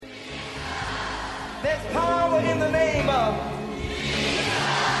There's power in the name of.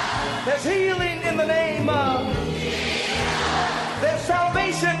 There's healing in the name of. There's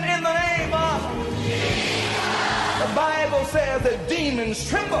salvation in the name of. The Bible says that demons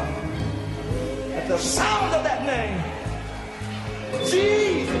tremble at the sound of that name.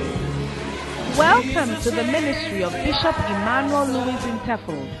 Jesus. Welcome to the ministry of Bishop Emmanuel Louis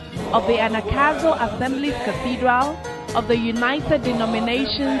Intefel of the Anagkazo Assemblies Cathedral of the United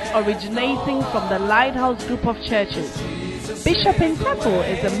Denominations, originating from the Lighthouse Group of Churches. Bishop Intefel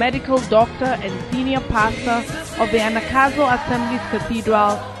is a medical doctor and senior pastor of the Anagkazo Assemblies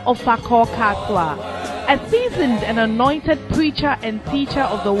Cathedral of Fakor Katwa. A seasoned and anointed preacher and teacher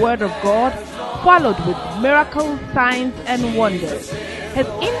of the Word of God, followed with miracles, signs, and wonders. His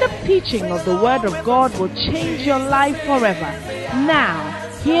in-depth teaching of the Word of God will change your life forever. Now,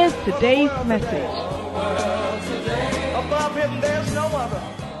 here's today's message. Above him, there's no other.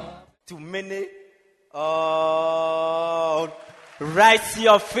 To many, rise to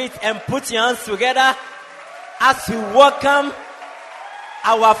your feet and put your hands together as we welcome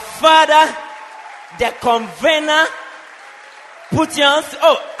our Father, the Convener. Put your hands.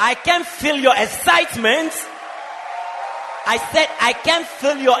 I can feel your excitement. I said, I can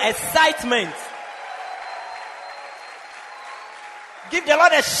feel your excitement. Give the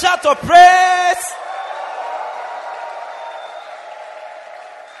Lord a shout of praise.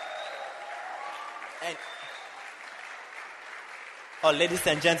 And, ladies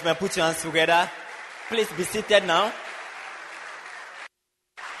and gentlemen, put your hands together. Please be seated now.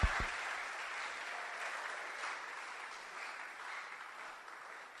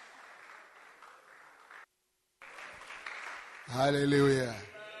 Hallelujah.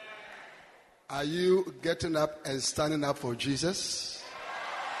 Are you getting up and standing up for Jesus?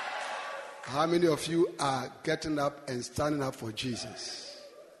 How many of you are getting up and standing up for Jesus?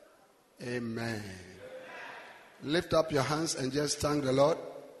 Amen. Lift up your hands and just thank the Lord.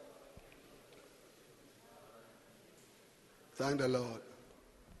 Thank the Lord.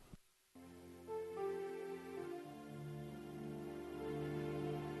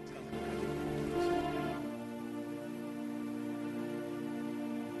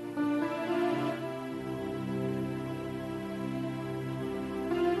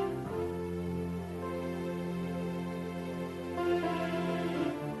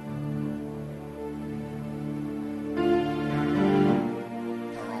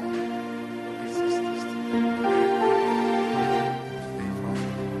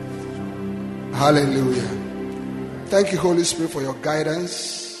 Hallelujah. Thank you, Holy Spirit, for your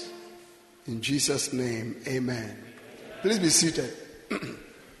guidance. In Jesus' name, amen. Please be seated.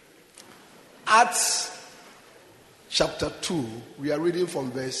 Acts chapter 2, we are reading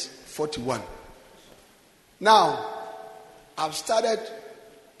from verse 41. Now, I've started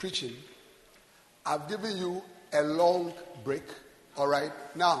preaching. I've given you a long break. All right.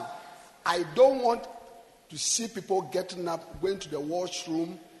 Now, I don't want to see people getting up, going to the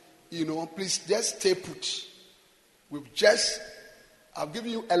washroom. Please just stay put. I've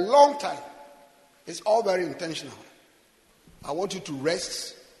given you a long time. It's all very intentional. I want you to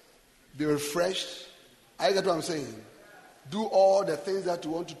rest, be refreshed. I get what I'm saying. Do all the things that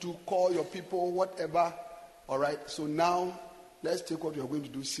you want to do, call your people, whatever. All right. So now, let's take what we are going to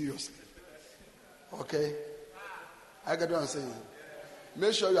do seriously. Okay? I get what I'm saying.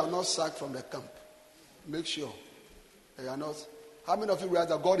 Make sure you are not sacked from the camp. Make sure you are not. How many of you realize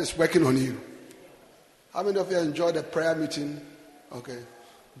that God is working on you? How many of you enjoyed the prayer meeting? Okay.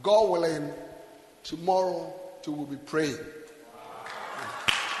 God willing, tomorrow we will be praying.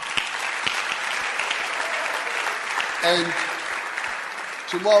 And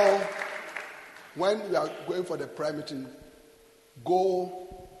tomorrow, when we are going for the prayer meeting,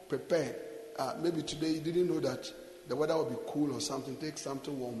 go prepared. Maybe today you didn't know that the weather will be cool or something. Take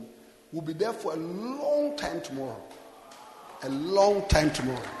something warm. We'll be there for a long time tomorrow. A long time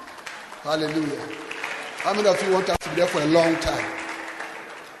tomorrow. Hallelujah. How many of you want us to be there for a long time?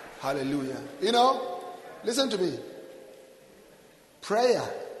 Hallelujah. Listen to me. Prayer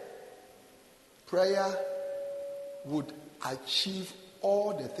would achieve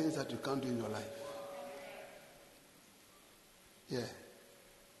all the things that you can't do in your life. Yeah.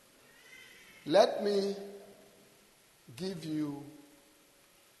 Let me give you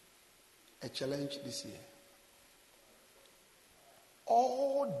a challenge this year.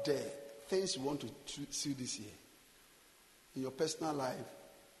 All the things you want to see this year, in your personal life,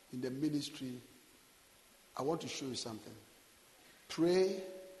 in the ministry, I want to show you something. Pray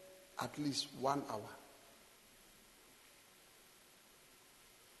at least 1 hour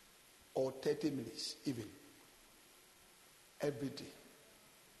or 30 minutes even every day.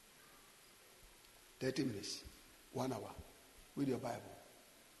 30 minutes, 1 hour. With your Bible.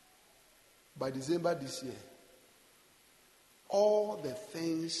 By December this year, all the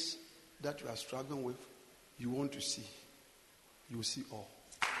things that you are struggling with, you want to see. You will see all.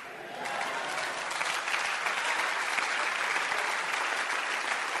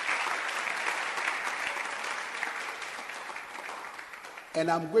 And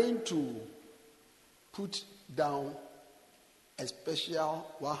I'm going to put down a special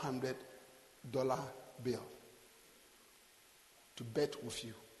 $100 bill to bet with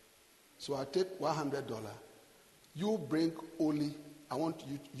you. So I'll take $100. You bring only, I want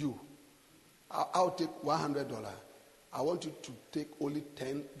I'll take $100. I want you to take only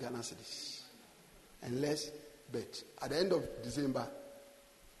 10 Ghana cedis. And let's bet. At the end of December,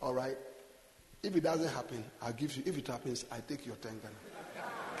 all right, if it doesn't happen, I'll give you. If it happens, I take your 10 Ghana.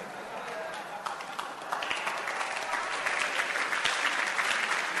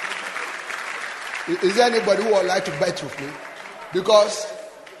 Is there anybody who would like to bet with me? Because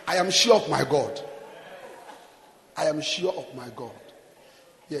I am sure of my God. I am sure of my God.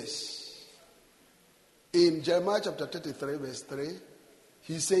 Yes. In Jeremiah chapter 33 verse 3,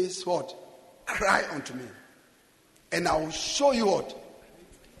 he says what? Cry unto me, and I will show you what?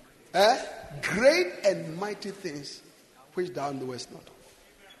 Great and mighty things which thou knowest not of.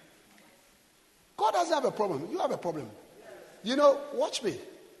 God doesn't have a problem. You have a problem. You know, watch me.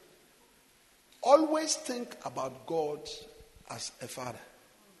 Always think about God as a father.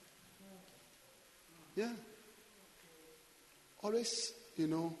 Yeah. Always, you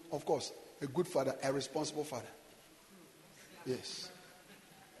know, of course, a good father, a responsible father. Yes.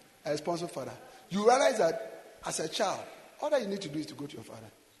 A responsible father. You realize that as a child, all that you need to do is to go to your father.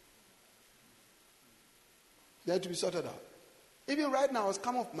 They have to be sorted out. Even right now, I was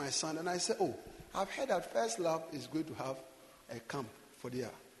coming with my son and I said, oh, I've heard that First Love is going to have a camp for their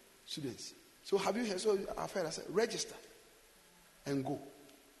students. So have you heard? So I've heard. I said, register and go.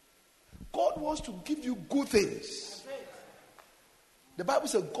 God wants to give you good things. The Bible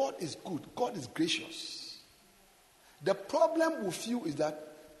says God is good. God is gracious. The problem with you is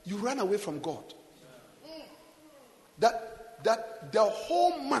that you run away from God. That the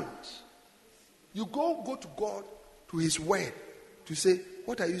whole month you go to God, to his word, to say,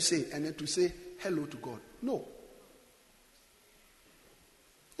 what are you saying? And then to say hello to God. No.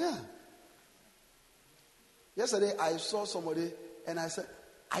 Yeah. Yesterday I saw somebody and I said,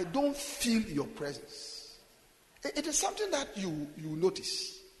 I don't feel your presence. It is something that you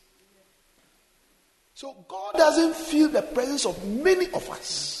notice. So God doesn't feel the presence of many of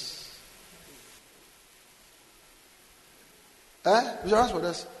us. Would you ask for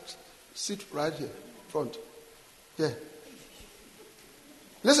this? Sit right here, front. Yeah.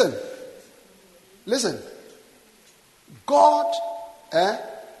 Listen. God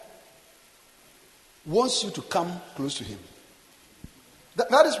wants you to come close to him.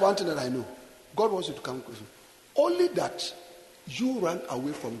 That is one thing that I know. God wants you to come close to him. Only that you run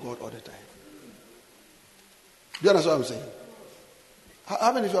away from God all the time. Do you understand what I'm saying?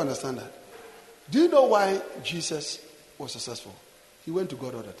 How many of you understand that? Do you know why Jesus was successful? He went to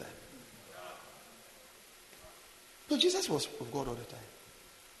God all the time. No, Jesus was with God all the time.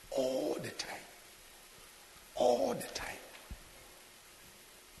 All the time. All the time.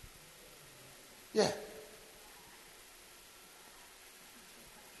 Yeah.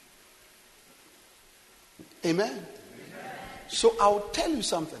 Amen. So I'll tell you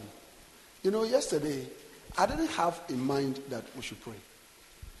something. You know, yesterday, I didn't have in mind that we should pray.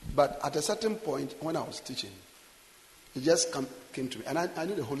 But at a certain point, when I was teaching, it just came to me. And I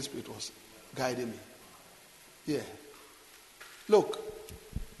knew the Holy Spirit was guiding me. Yeah. Look,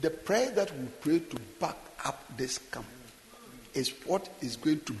 the prayer that we pray to back up this camp is what is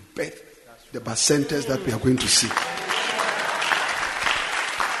going to birth the bacentas that we are going to see.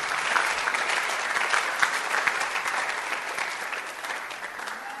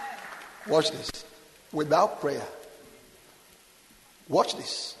 Watch this. Without prayer. Watch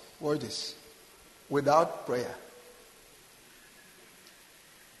this. Watch this. Without prayer.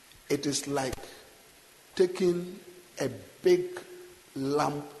 It is like taking a big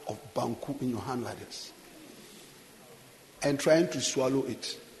lump of banku in your hand like this and trying to swallow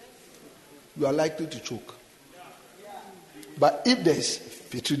it. You are likely to choke. But if there is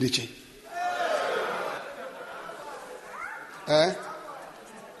fitudiche, do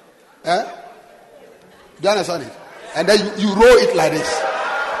you understand it? And then you roll it like this.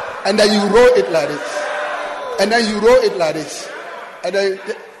 And then you roll it like this. And then you roll it like this. And then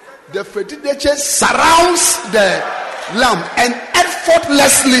the fitudiche surrounds the lamb, and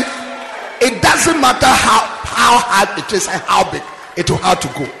effortlessly, it doesn't matter how hard it is and how big, it will have to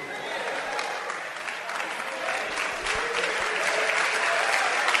go.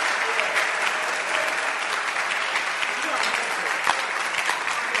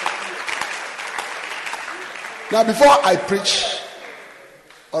 Now, before I preach,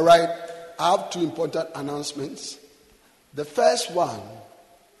 all right, I have two important announcements. The first one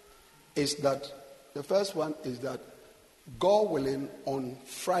is that God willing, on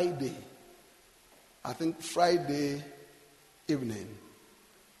Friday, I think Friday evening,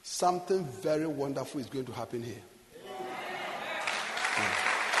 something very wonderful is going to happen here.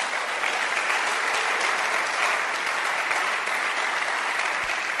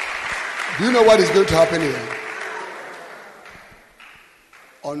 Do you know what is going to happen here?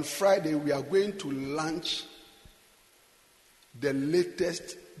 On Friday, we are going to launch the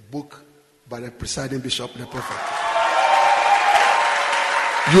latest book by the presiding bishop, the prophet.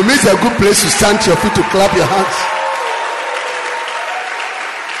 You miss a good place to stand to your feet to clap your hands.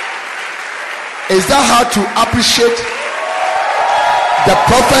 Is that how to appreciate the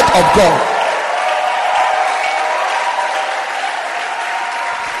prophet of God?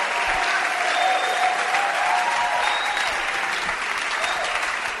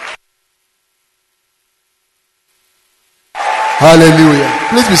 Hallelujah.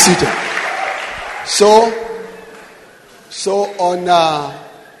 Please be seated. So on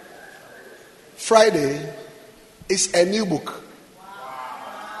Friday is a new book.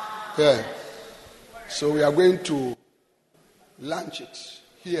 Yeah. So we are going to launch it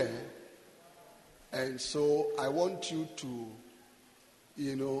here. And so I want you to,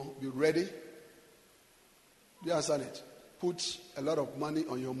 be ready. Do you understand it? Put a lot of money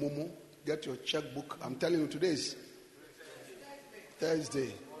on your Momo. Get your checkbook. I'm telling you, today is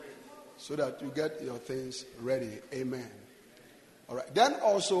Thursday, so that you get your things ready. Amen. All right. Then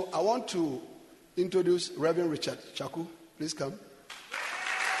also, I want to introduce Reverend Richard Chaku. Please come.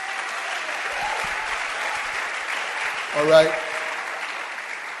 All right.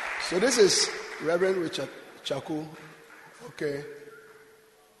 So this is Reverend Richard Chaku, okay,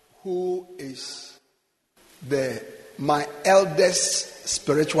 who is my eldest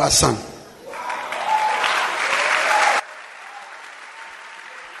spiritual son.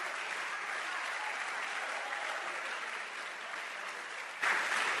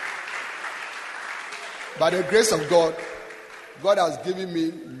 By the grace of God, God has given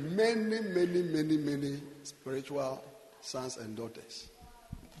me many spiritual sons and daughters.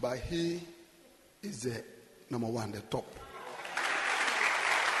 But he is the number one, the top.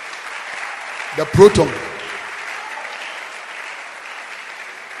 The proton.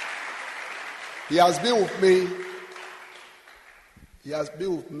 He has been with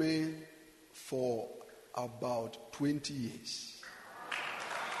me for about 20 years.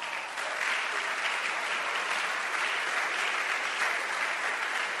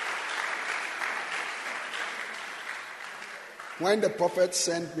 When the prophet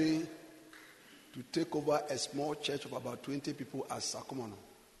sent me to take over a small church of about 20 people at Sakumono,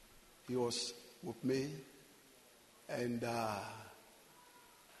 he was with me, and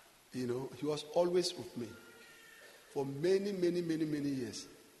he was always with me for many years.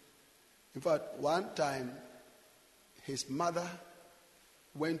 In fact, one time, his mother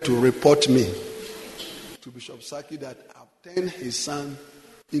went to report me to Bishop Saki that I've turned his son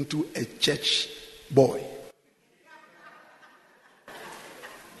into a church boy.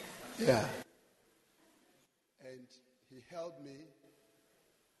 Yeah. And he held me.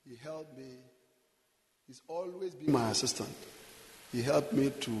 He's always been my assistant. He helped me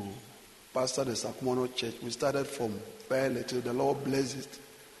to pastor the Sakumono church. We started from very little. The Lord blessed it.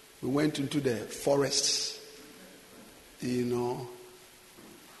 We went into the forests, to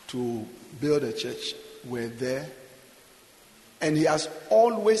build a church. We're there. And he has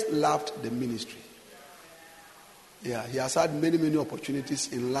always loved the ministry. Yeah, he has had many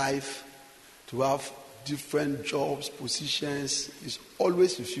opportunities in life to have different jobs, positions. He's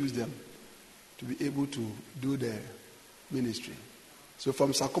always refused them to be able to do the ministry. So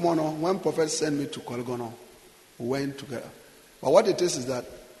from Sakumono, when prophet sent me to Kolgono, we went together. But what it is that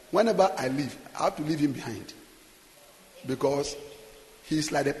whenever I leave, I have to leave him behind. Because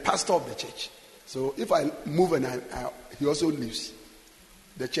he's like the pastor of the church. So if I move and he also leaves,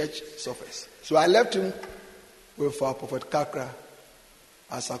 the church suffers. So I left him with Prophet Kakra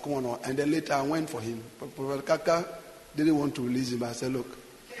at Sakumono, and then later I went for him. Prophet Kakra didn't want to release him. I said, look,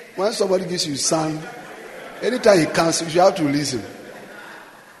 when somebody gives you son, anytime he comes, you have to release him.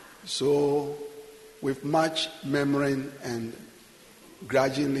 So with much murmuring and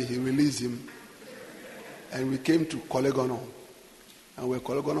grudgingly, he released him, and we came to Kolegono, and we were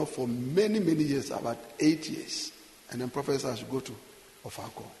Kolegono for many years, about 8 years, and then prophet said I should go to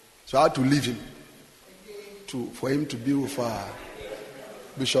Ofako. So I had to leave him for him to be with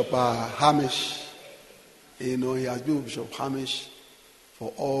Bishop Hamish. He has been with Bishop Hamish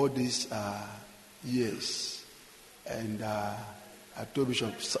for all these years. And I told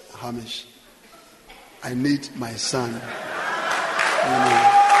Bishop Hamish, I need my son.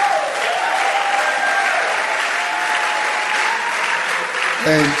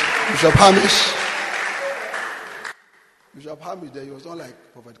 And Bishop Hamish there, he was not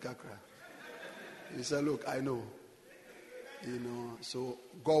like Prophet Kakra. He said, look, I know. So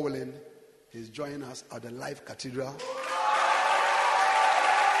God willing, he's joining us at the Life Cathedral.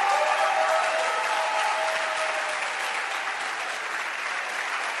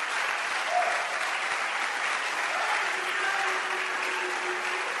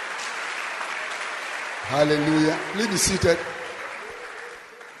 Hallelujah. Please be seated.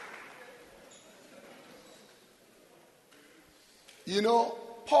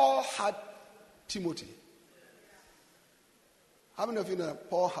 Paul had Timothy. How many of you know that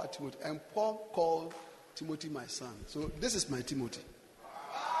Paul had Timothy? And Paul called Timothy my son. So this is my Timothy.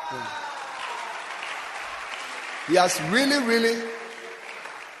 Yeah. He has really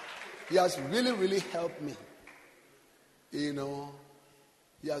helped me. He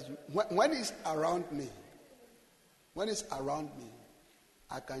has, when he's around me,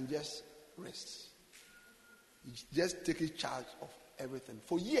 I can just rest. He's just taking charge of everything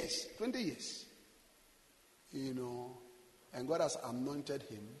for years, 20 years. And God has anointed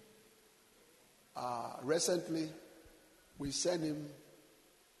him. Recently, we sent him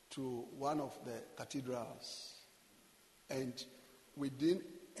to one of the cathedrals, and within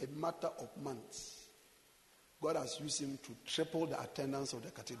a matter of months, God has used him to triple the attendance of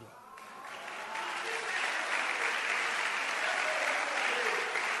the cathedral.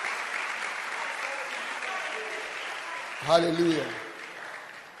 Hallelujah.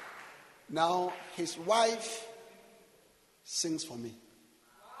 Now, his wife sings for me.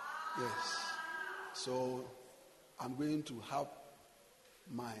 Yes. So, I'm going to have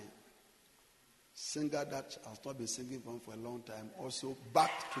my singer that I've not been singing for a long time also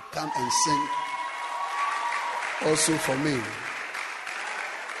back to come and sing also for me.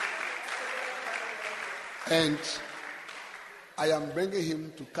 And I am bringing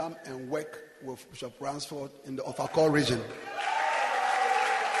him to come and work with Bishop Ransford in the Ofakor region.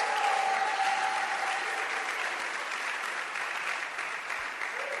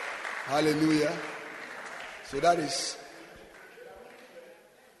 Hallelujah. So that is,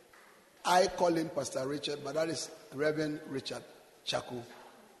 I call him Pastor Richard, but that is Reverend Richard Chaku.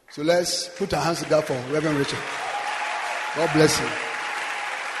 So let's put our hands together for Reverend Richard. God bless you.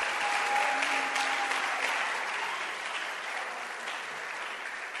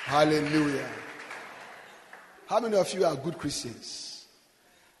 Hallelujah. How many of you are good Christians?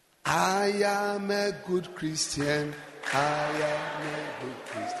 I am a good Christian. I am a good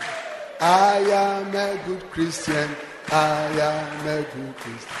Christian. I am a good Christian. I am a good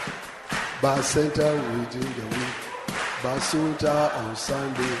Christian. Bacenta within the week. Basunta on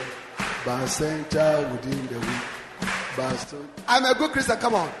Sunday. Bacenta within the week. I'm a good Christian.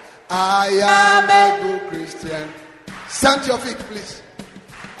 Come on. I am a good Christian. Stand to your feet, please.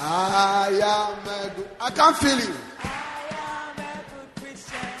 I am a good. I can't feel you. I am a good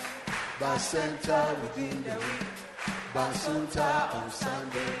Christian. Bacenta within the week. Basunta on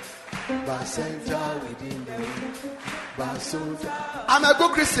Sunday. Bacenta within the week. Basunta. I'm a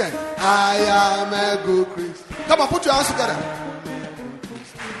good Christian. I am a good Christian. Come on, put your hands together.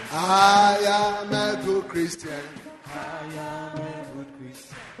 I am a good Christian. I am a good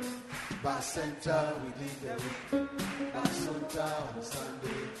Christian. Bacenta within the week. Basunta on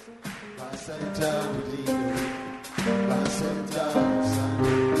Sunday. Bacenta within the week. Bacenta on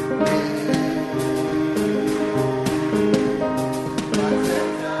Sunday.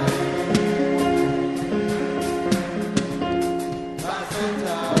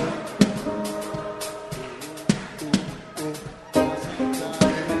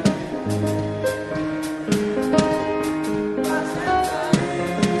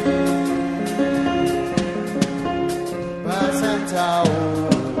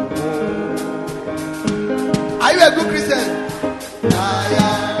 Are you a good Christian?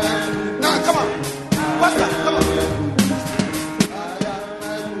 No, come on. Pastor, come on.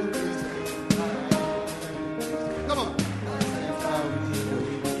 Come on.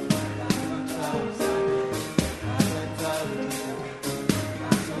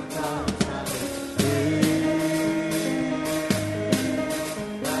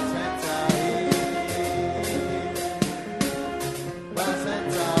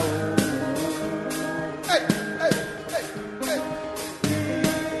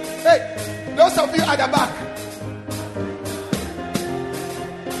 Those of you at the back.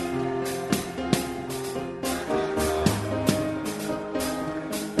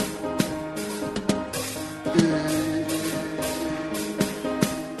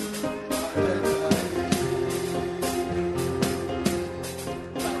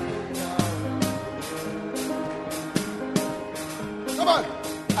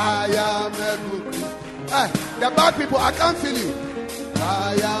 I am a good Christian. Hey, the bad people, I can't feel you.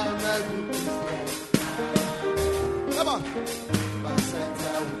 I am a good Christian. Come on.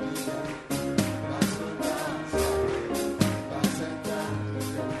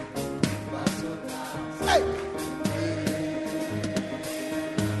 Hey.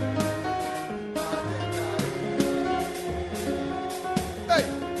 Hey.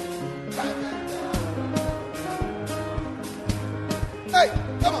 Hey,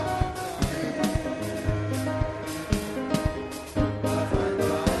 come on.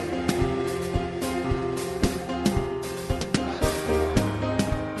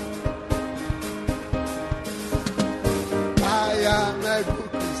 I am a good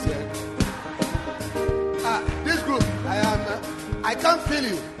Christian. This group, I can't feel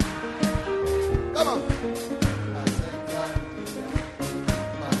you. Come on.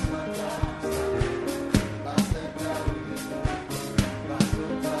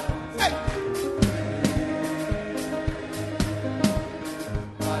 Hey.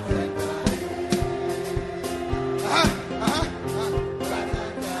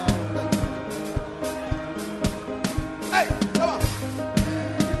 Hey, come on.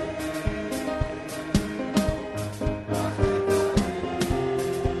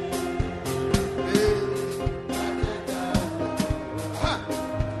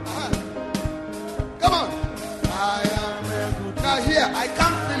 Come on. Now here, I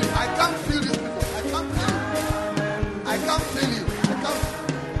can't feel you. I can't feel these people. I can't feel you. I can't feel you. I can't.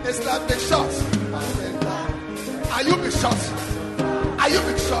 It's like big shots. Are you big shots? Are you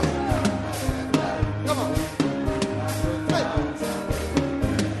big shots? Come on. Hey.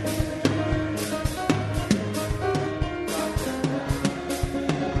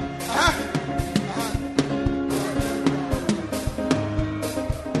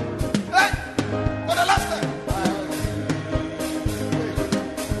 Hey. For the last time.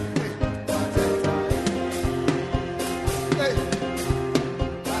 Hey.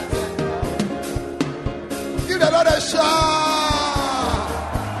 Give the Lord a shout.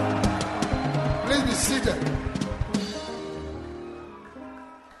 Please be seated.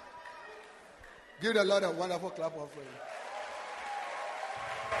 Give the Lord a wonderful clap of praise.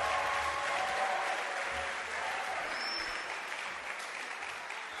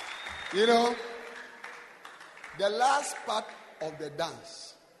 You know, the last part of the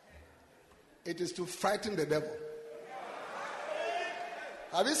dance, it is to frighten the devil.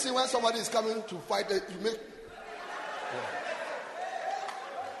 Have you seen when somebody is coming to fight, you make... Yeah.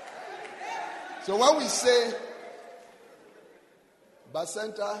 So when we say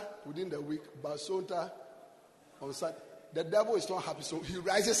Basenta within the week, Basonta on Sunday, the devil is not happy, so he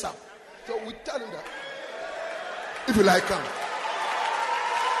rises up. So we tell him that, if you like, come.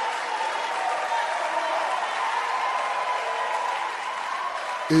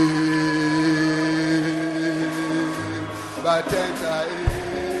 Batenta,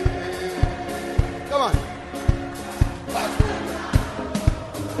 come on.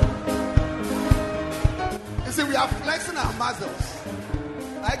 You see, we are flexing our muscles.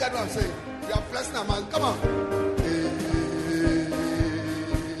 I got what I'm saying. We are flexing our muscles. Come on.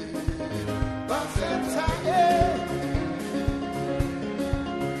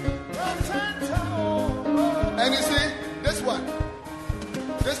 And you see, this one,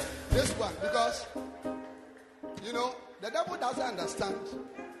 because, you know, the devil doesn't understand.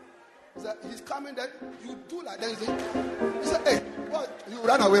 He's coming, then you do like that. He said, hey, what? You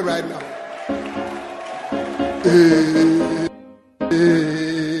run away right now.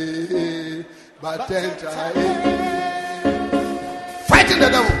 Fighting the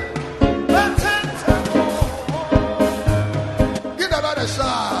devil. Give the Lord a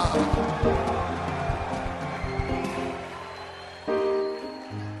shout.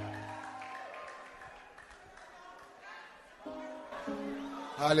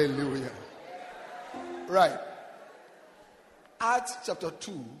 Hallelujah. Right. Acts chapter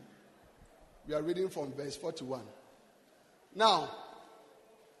 2. We are reading from verse 41. Now,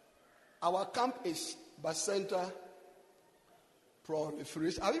 our camp is Basenta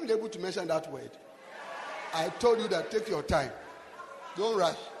Proliferation. Have you been able to mention that word? I told you that take your time. Don't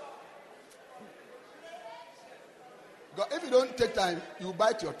rush. Because if you don't take time, you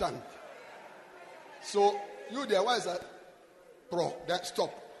bite your tongue. So, you there, what is that? Pro. That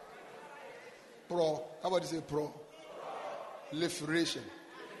stop. Pro. How about you say pro? Proliferation.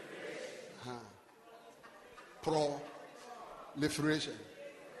 Proliferation.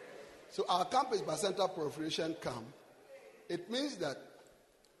 So our camp is Basenta Proliferation Camp. It means that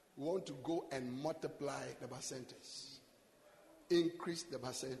we want to go and multiply the bacentas. Increase the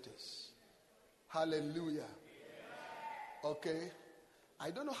bacentas. Hallelujah. Okay. I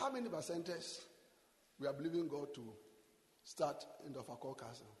don't know how many percentages we are believing God to start in the Fakor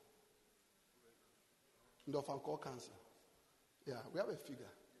Council. In the Fakor Council. Yeah, we have a figure.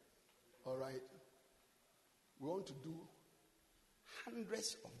 All right. We want to do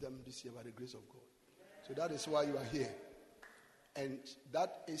hundreds of them this year by the grace of God. So that is why you are here. And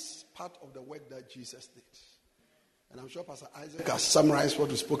that is part of the work that Jesus did. And I'm sure Pastor Isaac has summarized what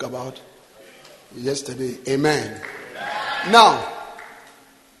we spoke about yesterday. Amen. Now,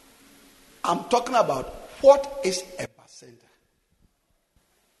 I'm talking about what is a bacenta.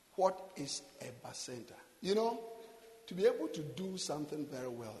 What is a bacenta? You know, to be able to do something very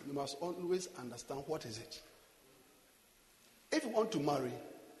well, you must always understand what is it. If you want to marry,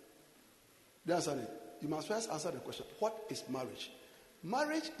 you must first answer the question, what is marriage?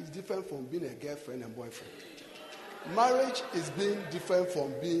 Marriage is different from being a girlfriend and boyfriend. Marriage is being different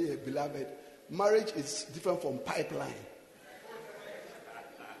from being a beloved. Marriage is different from pipeline.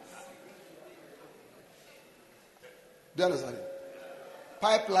 Do you understand it?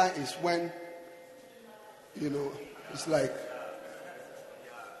 Pipeline is when, it's like,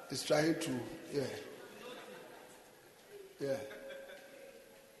 it's trying to, Yeah.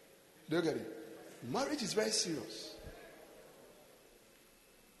 Do you get it? Marriage is very serious.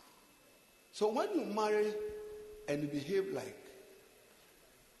 So when you marry and you behave like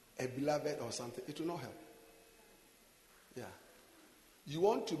a beloved or something, it will not help. Yeah. You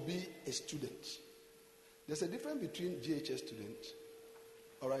want to be a student. There's a difference between GHS student.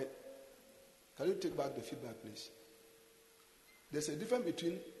 All right. Can you take back the feedback, please? There's a difference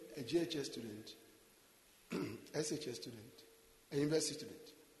between a GHS student, SHS student, a university student.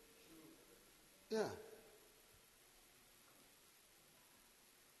 Yeah.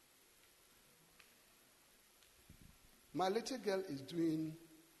 My little girl is doing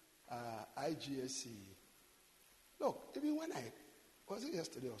IGSC. Look, even when was it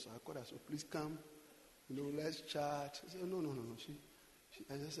yesterday also? I called her, so please come, let's chat. She said, no.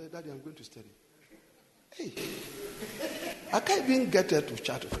 I just said, Daddy, I'm going to study. Hey, I can't even get her to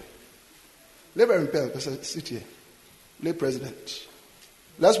chat with her. Labor Impel, sit here. Lay president.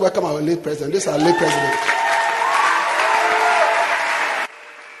 Let's welcome our late president. This is our late president.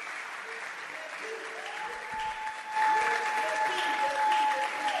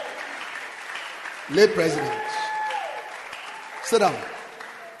 Late president. Sit down.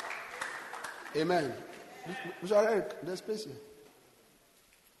 Amen. Mr. Eric, there's space here.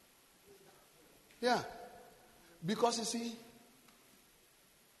 Yeah. Because you see,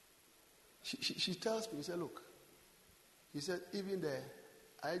 she tells me, she said, look, he said, even the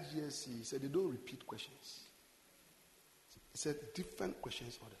IGSC, he said, they don't repeat questions. He said, different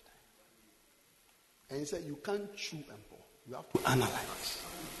questions all the time. And he said, you can't chew and pour. You have to analyze.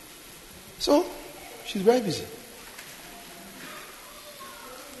 So, she's very busy.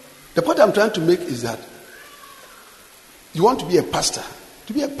 The point I'm trying to make is that you want to be a pastor.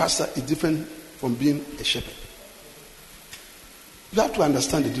 To be a pastor is different from being a shepherd. You have to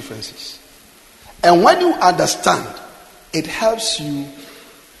understand the differences. And when you understand, it helps you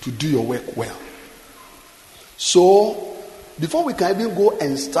to do your work well. So, before we can even go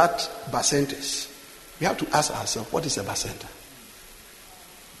and start bacentas, we have to ask ourselves, what is a bacenta?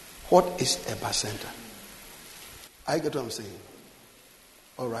 What is a bacenta? I get what I'm saying.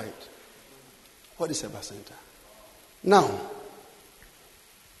 All right. What is a bacenta? Now,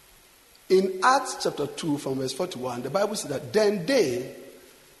 in Acts chapter 2 from verse 41, the Bible says that then they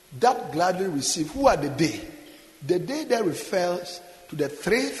that gladly receive, who are the they? The they that refers to the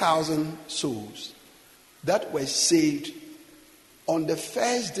 3,000 souls that were saved on the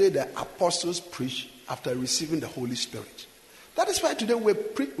first day the apostles preached after receiving the Holy Spirit. That is why today we're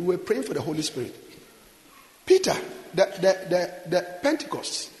praying for the Holy Spirit. Peter, the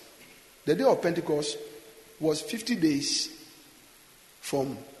Pentecost, the day of Pentecost was 50 days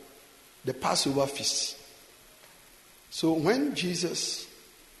from the Passover feast. So when Jesus,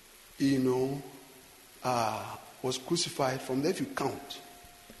 was crucified, from there if you count,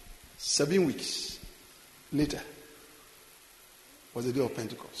 7 weeks later was the day of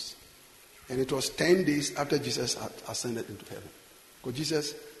Pentecost. And it was 10 days after Jesus had ascended into heaven. Because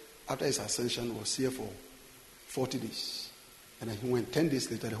Jesus, after his ascension, was here for 40 days. And then he went 10 days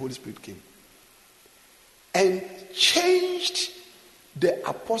later, the Holy Spirit came. And changed the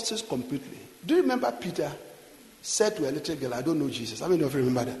apostles completely. Do you remember Peter said to a little girl, I don't know Jesus. How many of you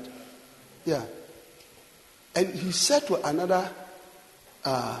remember that? Yeah. And he said to another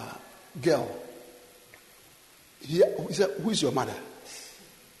girl, he said, who is your mother?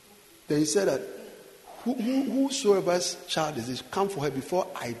 Then he said that whosoever's child is this, come for her before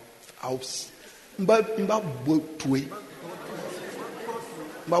I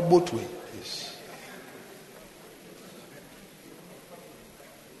But both ways. Yes.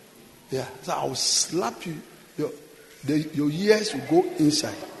 Yeah. So I will slap you. Your ears will go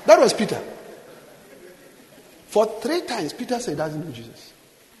inside. That was Peter. For 3 times, Peter said he doesn't know Jesus.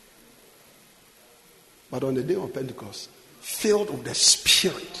 But on the day of Pentecost, filled with the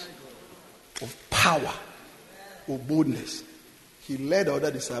Spirit of power, of boldness, he led the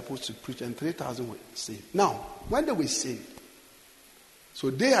other disciples to preach, and 3,000 were saved. Now, when they were saved, so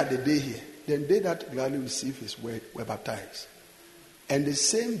they had the day here, then they that gladly received his word were baptized. And the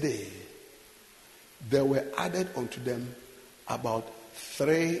same day, there were added unto them about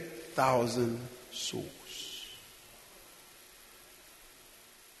 3,000 souls.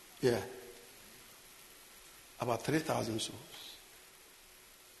 Yeah. About 3,000 souls.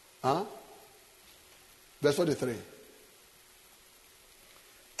 Huh? Verse 43.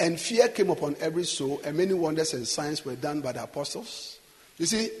 And fear came upon every soul, and many wonders and signs were done by the apostles. You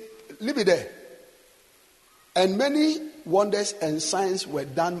see, leave it there. And many wonders and signs were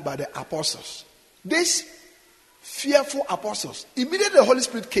done by the apostles. These fearful apostles, immediately the Holy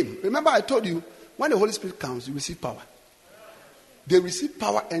Spirit came. Remember, I told you, when the Holy Spirit comes, you receive power. They received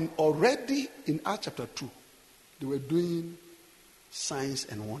power, and already in Acts chapter 2, they were doing signs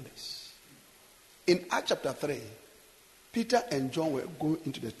and wonders. In Acts chapter 3, Peter and John were going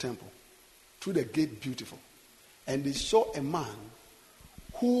into the temple through the gate beautiful, and they saw a man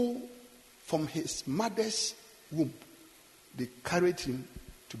who, from his mother's womb, they carried him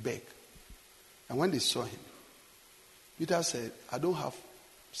to beg. And when they saw him, Peter said, I don't have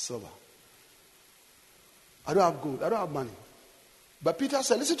silver, I don't have gold, I don't have money. But Peter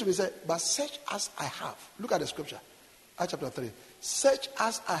said, listen to me, he said, but such as I have. Look at the scripture. Acts chapter 3. Such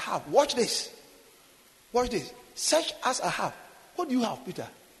as I have. Watch this. Watch this. Such as I have. What do you have, Peter?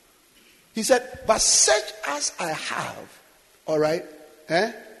 He said, but such as I have. All right.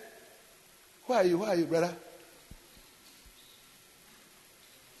 Eh? Who are you? Who are you, brother?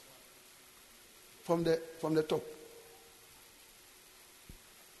 From the top.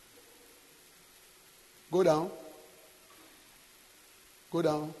 Go down. Go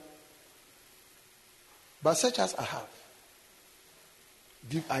down. But such as I have,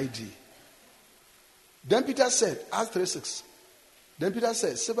 give ID. Then Peter said, Acts 3:6. Then Peter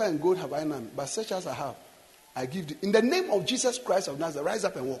said, silver and gold have I none, but such as I have, I give thee. In the name of Jesus Christ of Nazareth, rise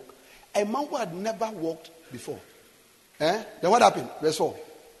up and walk. A man who had never walked before. Then what happened? Verse 4.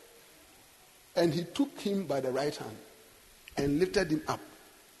 And he took him by the right hand and lifted him up.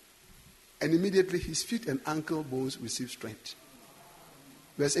 And immediately his feet and ankle bones received strength.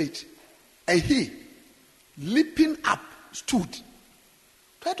 Verse 8. And he, leaping up, stood.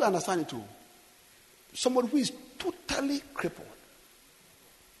 Try to understand it too. Somebody who is totally crippled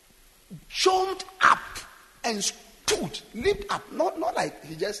jumped up and stood. Leaped up. Not like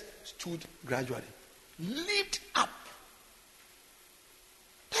he just stood gradually. Leaped up.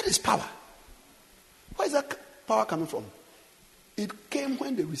 That is power. Where is that power coming from? It came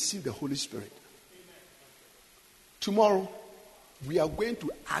when they received the Holy Spirit. Tomorrow, we are going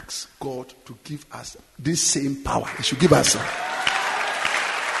to ask God to give us this same power. He should give us.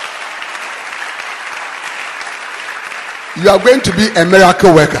 You are going to be a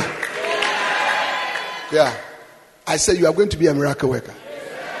miracle worker. Yeah. I said you are going to be a miracle worker.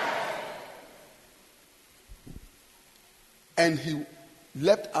 And he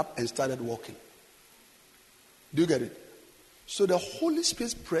leapt up and started walking. Do you get it? So the Holy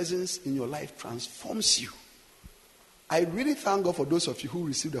Spirit's presence in your life transforms you. I really thank God for those of you who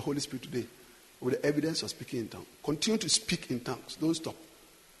received the Holy Spirit today with the evidence of speaking in tongues. Continue to speak in tongues. Don't stop.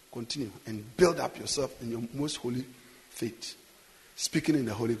 Continue and build up yourself in your most holy faith. Speaking in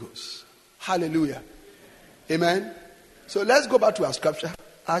the Holy Ghost. Hallelujah. Amen. So let's go back to our scripture.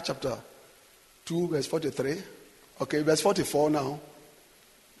 Acts chapter 2 verse 43. Okay, verse 44 now.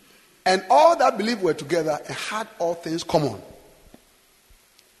 And all that believed were together and had all things common.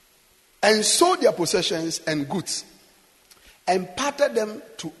 And sold their possessions and goods. And parted them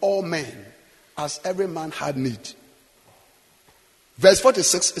to all men as every man had need. Verse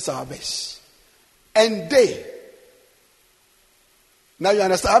 46 is our verse. And they. Now you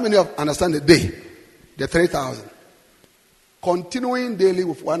understand. How many of understand the day? The 3,000. Continuing daily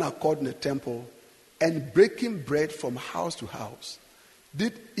with one accord in the temple and breaking bread from house to house,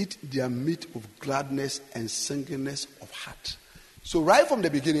 did eat their meat with gladness and singleness of heart. So right from the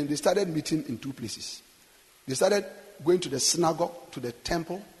beginning, they started meeting in two places. They started going to the synagogue, to the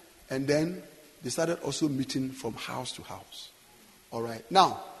temple, and then they started also meeting from house to house. All right.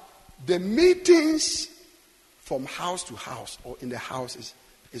 Now, the meetings from house to house or in the houses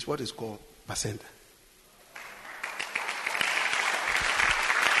is what is called Basenta.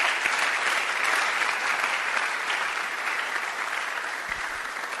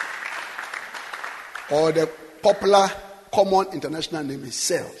 Or the popular, common international name is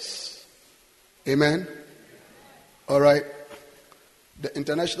cells. Amen? All right. The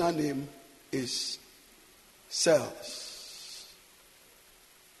international name is cells.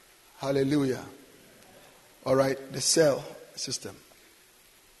 Hallelujah. All right. The cell system.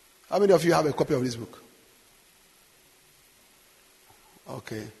 How many of you have a copy of this book?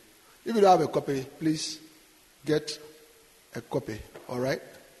 Okay. If you don't have a copy, please get a copy. All right?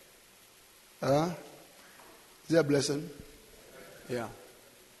 Is it a blessing? Yeah.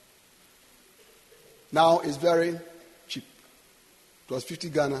 Now it's very cheap. It was 50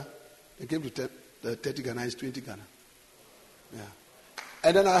 Ghana. It came to 30 Ghana. It's 20 Ghana. Yeah.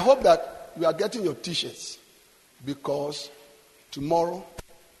 And then I hope that you are getting your t-shirts, because tomorrow,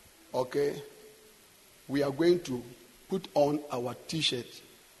 okay, we are going to put on our t-shirts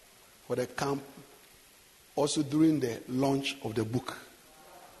for the camp also during the launch of the book.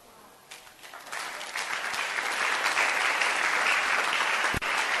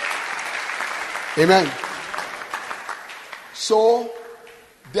 Amen. So,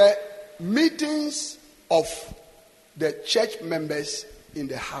 the meetings of the church members in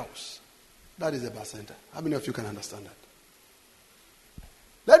the house, that is the bacenta. How many of you can understand that?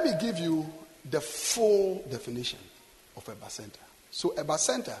 Let me give you the full definition of a bacenta. So, a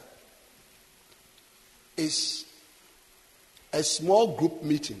bacenta is a small group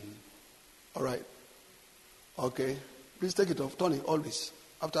meeting. All right. Okay. Please take it off. Tony, always,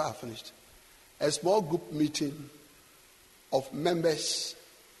 after I've finished. A small group meeting of members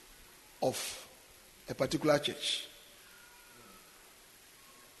of a particular church,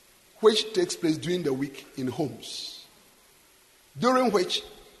 which takes place during the week in homes, during which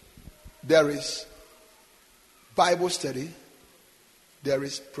there is Bible study, there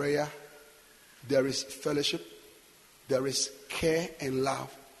is prayer, there is fellowship, there is care and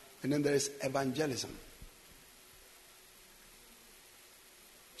love, and then there is evangelism.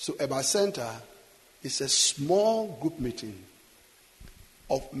 So a bacenta is a small group meeting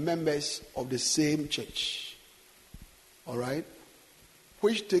of members of the same church, all right,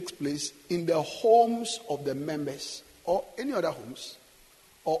 which takes place in the homes of the members or any other homes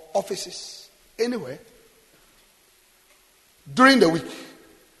or offices, anywhere, during the week.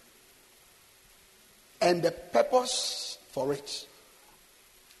 And the purpose for it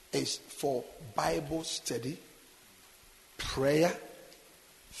is for Bible study, prayer,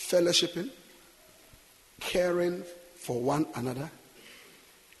 fellowshipping, caring for one another,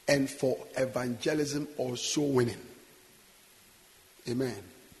 and for evangelism or soul winning. Amen.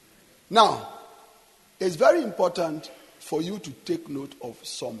 Now, it's very important for you to take note of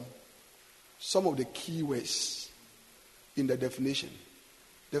some of the key words in the definition.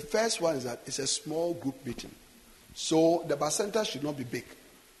 The first one is that it's a small group meeting. So the bacenta should not be big.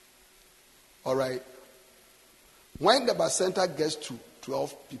 All right. When the bacenta gets to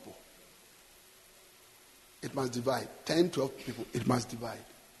 12 people, it must divide. 10, 12 people, it must divide.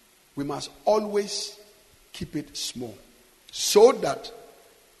 We must always keep it small, so that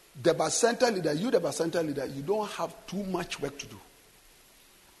the bacenta leader, you don't have too much work to do.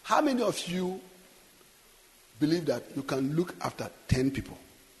 How many of you believe that you can look after 10 people?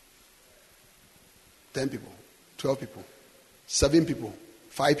 10 people, 12 people, 7 people,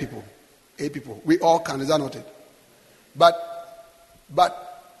 5 people, 8 people. We all can, is that not it? But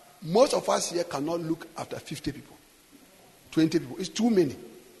most of us here cannot look after 50 people, 20 people. It's too many.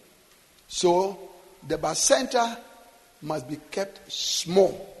 So the bacenta must be kept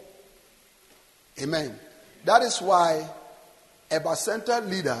small. Amen. That is why a bacenta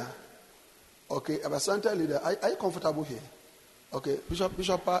leader, are you comfortable here? Okay,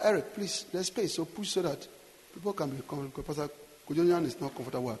 Bishop Eric, please, there's space, so push so that people can be comfortable. Pastor Kujonian is not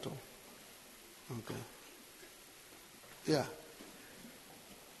comfortable at all. Okay. Yeah.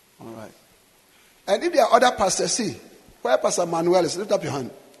 All right. And if there are other pastors, see, where Pastor Manuel is, lift up your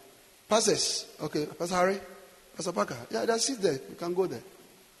hand. Pastors, okay, Pastor Harry, Pastor Parker, yeah, that's it there. You can go there.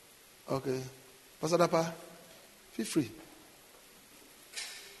 Okay. Pastor Dapa, feel free.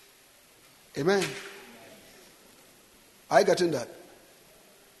 Amen. Are you getting that?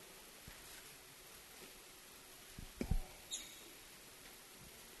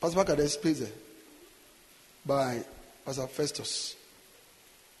 Pastor Parker, there's space there. By Pastor Festus.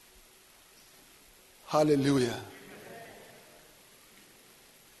 Hallelujah.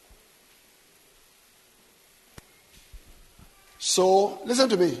 So, listen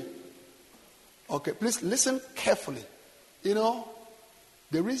to me. Okay, please listen carefully. You know,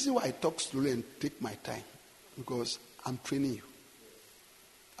 the reason why I talk slowly and take my time, because I'm training you.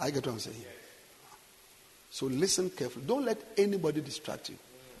 I get what I'm saying. So listen carefully. Don't let anybody distract you.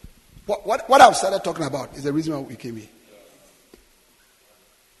 What I've started talking about is the reason why we came here.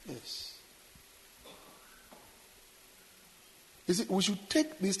 Yes. You see, we should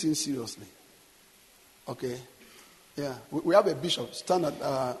take these things seriously. Okay? Yeah. We have a bishop, Standard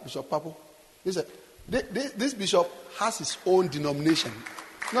Bishop Papo. Listen, this bishop has his own denomination.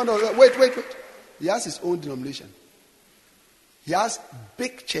 No, wait. He has his own denomination. He has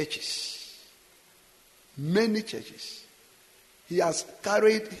big churches. Many churches. He has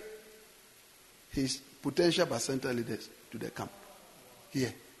carried his potential Bacenta leaders to the camp.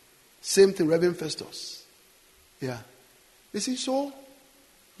 Here. Same thing, Reverend Festus. Yeah. You see, so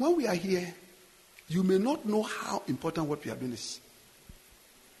when we are here, you may not know how important what we are doing is.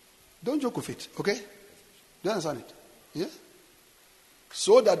 Don't joke with it, okay? Do you understand it? Yeah?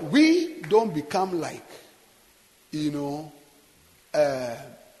 So that we don't become like,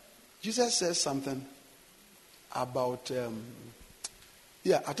 Jesus says something about, I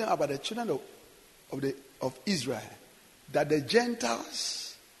think about the children of Israel, that the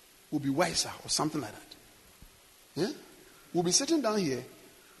Gentiles will be wiser or something like that. Yeah? We'll be sitting down here.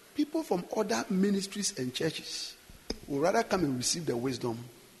 People from other ministries and churches will rather come and receive the wisdom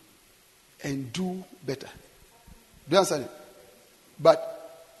and do better. Do you understand it?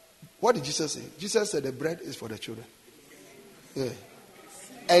 But what did Jesus say? Jesus said the bread is for the children. Yeah.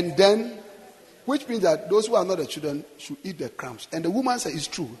 And then, which means that those who are not the children should eat the crumbs. And the woman said it's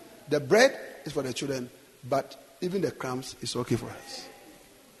true. The bread is for the children, but even the crumbs is okay for us.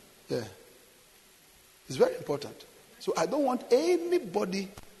 Yeah. It's very important. So I don't want anybody.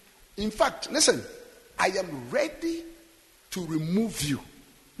 In fact, listen, I am ready to remove you.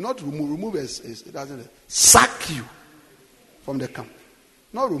 Not remove it doesn't sack you from the camp.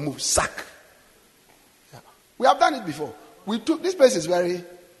 Not remove, sack. Yeah. We have done it before. This place is very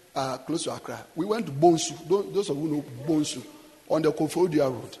close to Accra. We went to Bonsu. Those of you know Bonsu on the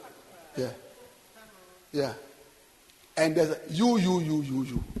Kofodia Road. Yeah. Yeah. And there's you,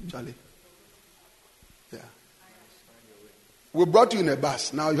 Charlie. Yeah. We brought you in a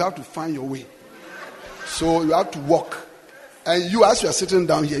bus. Now you have to find your way. So you have to walk. And you, as you are sitting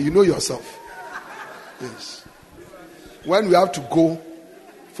down here, you know yourself. Yes. When we have to go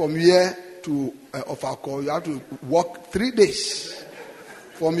from here to Ofako, you have to walk 3 days.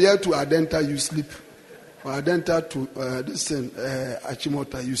 From here to Adenta, you sleep. From Adenta to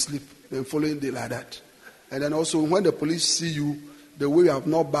Achimota, you sleep. Then following day like that. And then also when the police see you, the way you have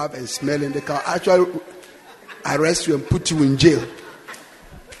not bathed and smelling, they can actually arrest you and put you in jail.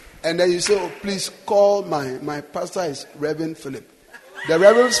 And then you say, oh, please call my pastor is Reverend Philip. The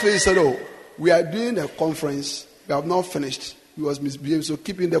Reverend Philip said, oh, we are doing a conference. We have not finished. He was misbehaving, so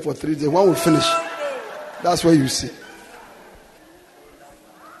keep him there for 3 days. When we finish, that's where you see.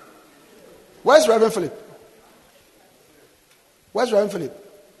 Where's Reverend Philip? Where's Reverend Philip?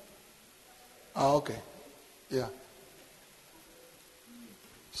 Ah, okay. Yeah.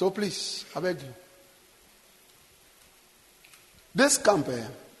 So please, I beg you. This camp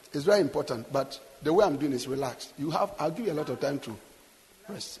is very important, but the way I'm doing is relaxed. I'll give you a lot of time to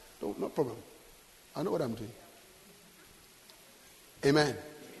rest. No problem. I know what I'm doing. Amen.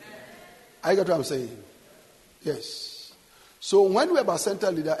 I got what I'm saying. Yes. So when we're a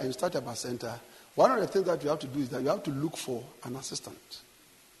center leader and you start a center, one of the things that you have to do is that you have to look for an assistant.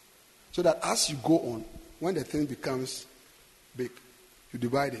 So that as you go on, when the thing becomes big, you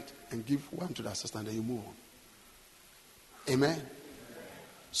divide it and give one to the assistant and you move on. Amen.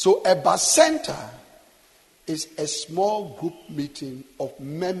 So a bacenta is a small group meeting of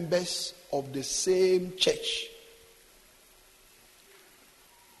members of the same church.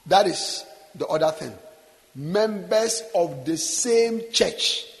 That is the other thing. Members of the same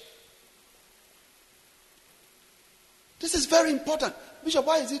church. This is very important. Bishop,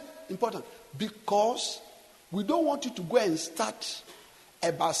 why is it important? Because we don't want you to go and start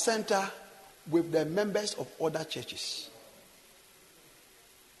a bacenta with the members of other churches.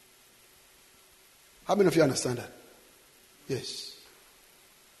 How many of you understand that? Yes.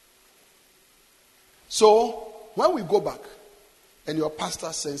 So, when we go back and your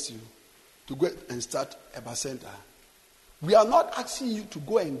pastor sends you to go and start a bacenta, we are not asking you to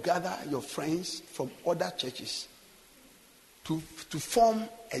go and gather your friends from other churches to form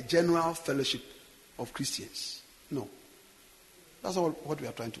a general fellowship of Christians. No. That's not what we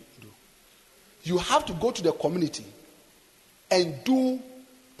are trying to do. You have to go to the community and do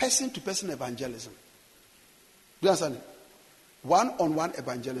person-to-person evangelism. Do you understand it? One-on-one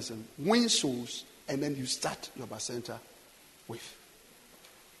evangelism, win souls, and then you start your bacenta with.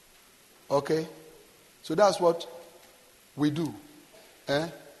 Okay? So that's what we do.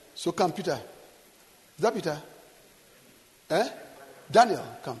 So come, Peter. Is that Peter? Daniel,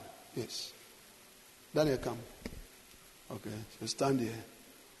 come. Yes. Daniel, come. Okay, so stand here.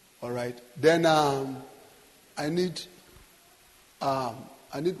 All right. Then I need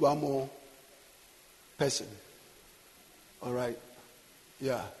one more person. All right.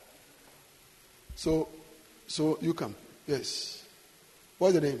 Yeah. So you come. Yes.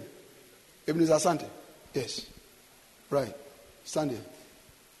 What's the name? Ebenezer Asante. Yes. Right. Stand here.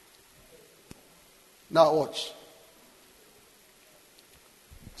 Now watch.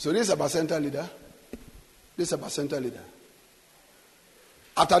 So this is a Bacenta leader. This is a Bacenta leader.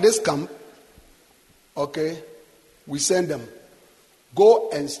 After this camp, okay, we send them. Go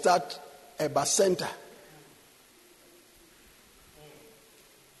and start a Bacenta.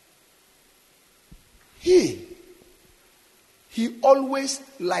 He always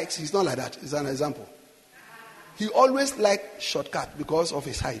likes, he's not like that, it's an example. He always likes shortcut because of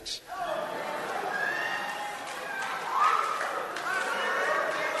his height.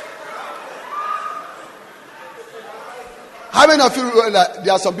 How many of you know that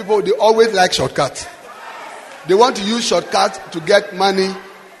there are some people, they always like shortcuts? They want to use shortcuts to get money.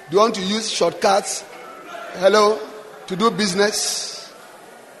 They want to use shortcuts, to do business.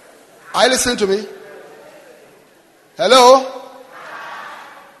 Are you listening to me? Hello?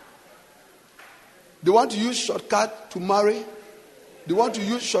 They want to use shortcut to marry. They want to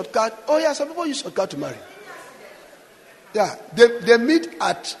use shortcut. Oh yeah, some people use shortcut to marry. Yeah, they meet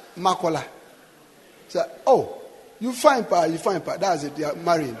at Makola. So, oh, you find pa. That's it. They are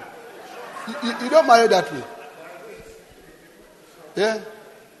marrying. You don't marry that way. Yeah.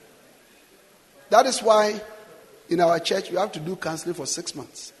 That is why in our church we have to do counseling for 6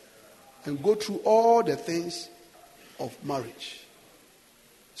 months and go through all the things of marriage.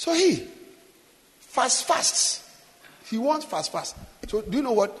 So he fasts. He wants fast. So do you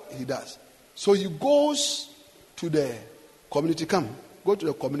know what he does? So he goes to the community. Go to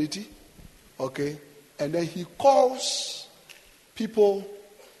the community. Okay. And then he calls people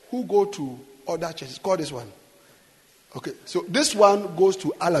who go to other churches. Call this one. Okay. So this one goes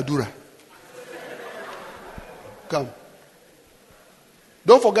to Aladura. Come.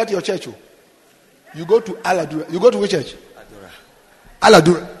 Don't forget your church. You go to Aladura. You go to which church?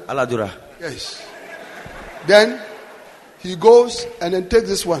 Aladura. Yes. Then he goes and then takes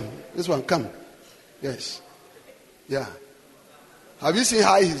this one. This one, come. Yes. Yeah. Have you seen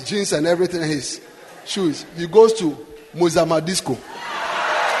how his jeans and everything, his shoes? He goes to Mozamadisco.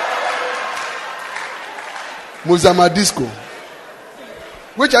 Which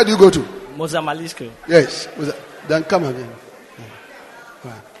side do you go to? Mozamadisco. Yes. Then come again.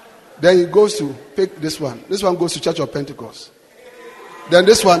 Yeah. Then he goes to pick this one. This one goes to Church of Pentecost. Then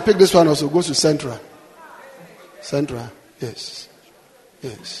this one, pick this one also, goes to Central. Yes. Do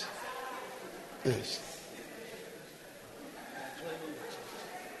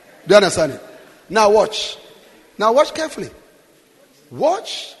you understand it? Now watch carefully.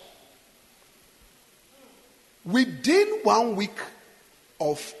 Watch. Within 1 week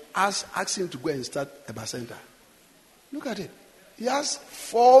of us asking him to go and start a Bacenta, look at it. He has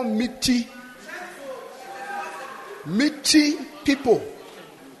 4 meaty people.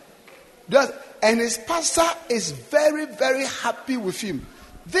 And his pastor is very, very happy with him.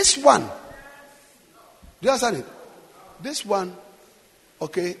 This one, do you understand it? This one,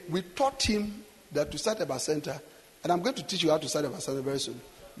 okay, we taught him that to start a Bacenta, and I'm going to teach you how to start a Bacenta very soon.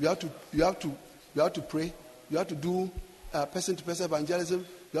 You have to pray. You have to do person-to-person evangelism.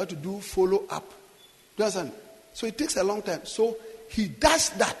 You have to do follow-up. Do you understand? So it takes a long time. So he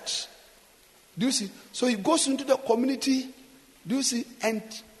does that. Do you see? So he goes into the community, do you see, and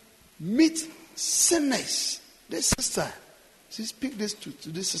meets sinners. This sister, she speaks this to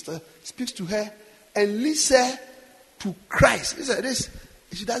this sister, speaks to her, and leads her to Christ.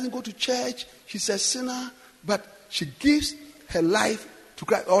 She doesn't go to church. She's a sinner, but she gives her life to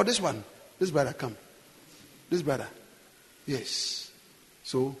Christ. Oh, this brother, come. This brother. Yes.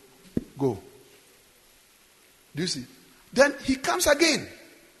 So, go. Do you see? Then he comes again.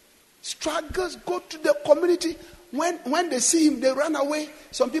 Struggles, go to the community. When they see him, they run away.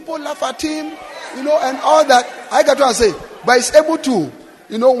 Some people laugh at him, and all that. I got to say, but he's able to,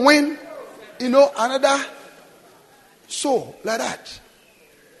 win, another soul like that.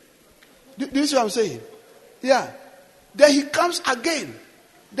 Do you see what I'm saying? Yeah. Then he comes again.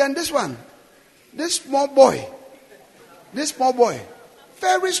 Then this small boy,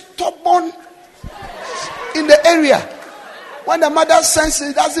 very stubborn in the area. When the mother senses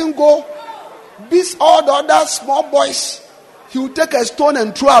it doesn't go, beats all the other small boys, he will take a stone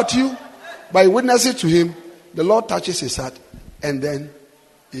and throw at you. By witnessing to him, the Lord touches his heart, and then,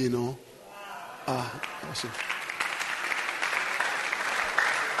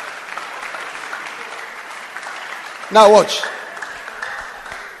 Now watch.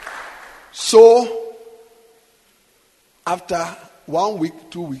 So, after 1 week,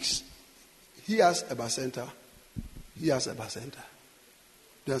 2 weeks, he has a bacenta. He has a bacenta.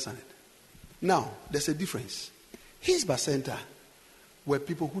 Do you understand it? Now, there's a difference. His bacenta were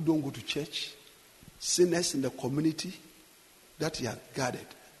people who don't go to church, sinners in the community that he had guarded.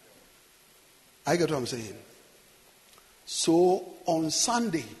 I get what I'm saying. So, on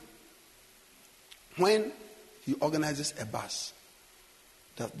Sunday, when he organizes a bus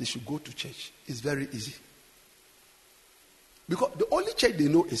that they should go to church, it's very easy. Because the only church they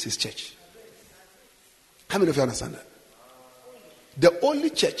know is his church. How many of you understand that? The only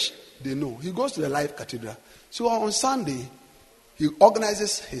church they know. He goes to the Life Cathedral. So on Sunday, he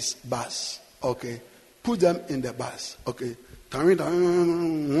organizes his bus. Okay. Put them in the bus. Okay.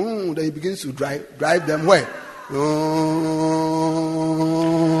 Then he begins to drive them where?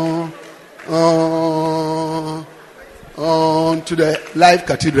 To the Life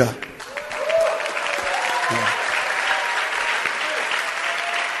Cathedral. Yeah.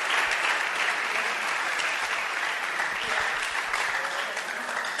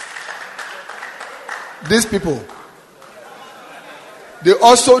 These people, they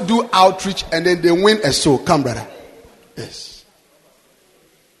also do outreach and then they win a soul. Come, brother. Yes.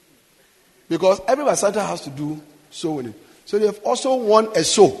 Because every bacenta has to do soul winning. So they've also won a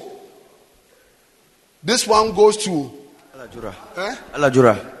soul. This one goes to Aladura.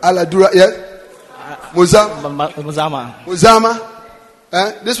 Aladura, yes. Muzama.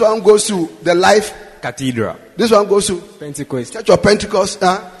 This one goes to the Life Cathedral. This one goes to Pentecost. Church of Pentecost.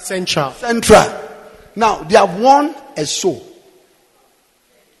 Central. Now, they have won a soul.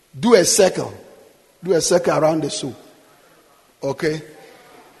 Do a circle. Do a circle around the soul. Okay?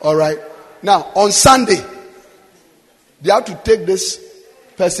 All right. Now, on Sunday, they have to take this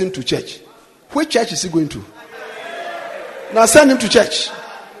person to church. Which church is he going to? Now, send him to church.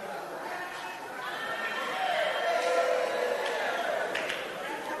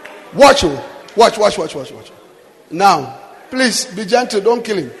 Watch. Now, please be gentle. Don't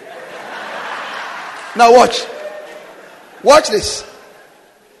kill him. Now watch. Watch this.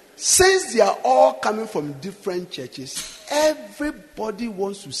 Since they are all coming from different churches, everybody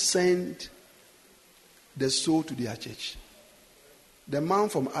wants to send the soul to their church. The man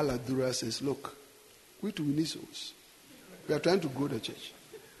from Aladura says, look, we too need souls. We are trying to grow the church.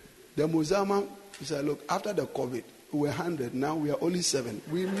 The Muzama said, look, after the COVID, we were 100. Now we are only 7.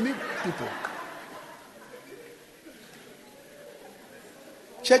 We need people.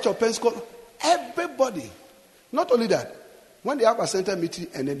 Church of Pentecost. Everybody. Not only that, when they have a center meeting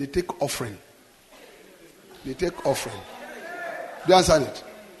and then they take offering. They take offering. Do you understand it?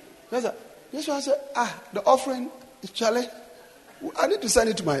 This one said, the offering is challenge. I need to send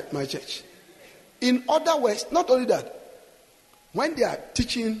it to my church. In other words, not only that, when they are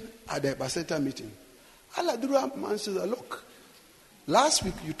teaching at the center meeting, Aladura man says, look, last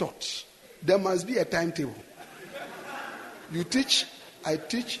week you taught. There must be a timetable. You teach, I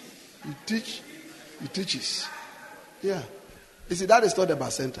teach, you teach, he teaches. Yeah. You see, that is not the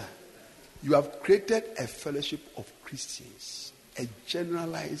bacenta. You have created a fellowship of Christians, a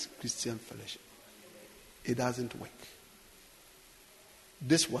generalized Christian fellowship. It doesn't work.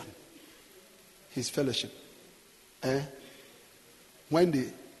 This one, his fellowship, when they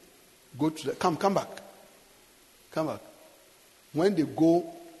go to the, come back. When they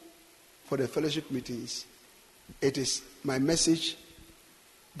go for the fellowship meetings, it is my message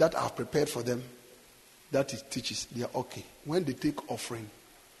that I've prepared for them that he teaches. They are okay. When they take offering,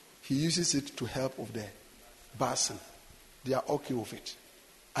 he uses it to help with the basin. They are okay with it.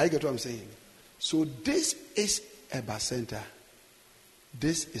 I get what I'm saying. So this is a bacenta.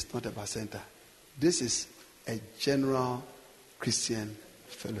 This is not a bacenta. This is a general Christian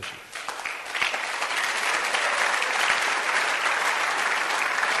fellowship.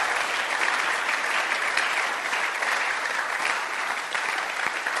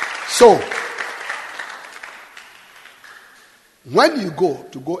 So, when you go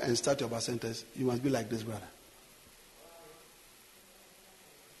and start your bacentas, you must be like this, brother.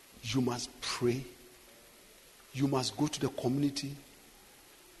 You must pray. You must go to the community,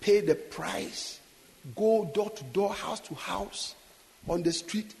 pay the price, go door to door, house to house, on the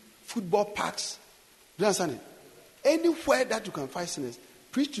street, football parks. Do you understand it? Anywhere that you can find sinners,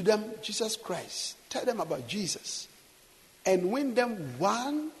 preach to them Jesus Christ. Tell them about Jesus. And win them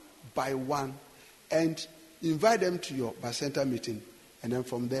one by one and invite them to your bacenta meeting. And then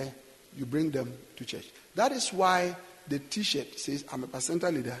from there, you bring them to church. That is why the t-shirt says, I'm a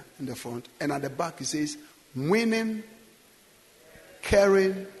bacenta leader in the front. And at the back, it says, winning,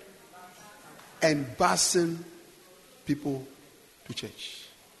 caring, and basing people to church.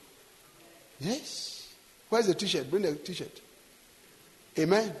 Yes. Where's the t-shirt? Bring the t-shirt.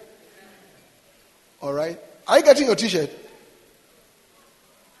 Amen. All right. Are you getting your t-shirt?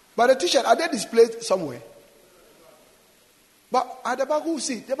 But the t-shirt, are they displayed somewhere? But at the back, who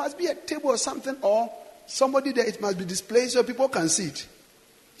see it? There must be a table or something, or somebody there. It must be displayed so people can see it.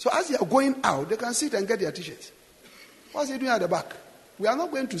 So as they are going out, they can see it and get their t-shirts. What's he doing at the back? We are not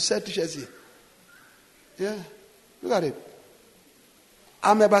going to sell t-shirts here. Yeah. Look at it.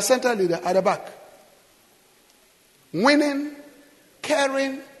 I'm a Bacenta leader at the back. Winning,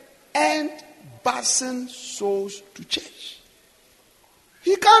 caring, and passing souls to church.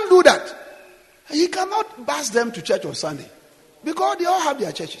 He can't do that. He cannot bus them to church on Sunday because they all have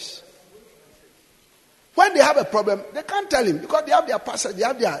their churches. When they have a problem, they can't tell him because they have their pastors, they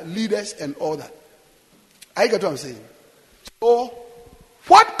have their leaders and all that. I get what I'm saying. So,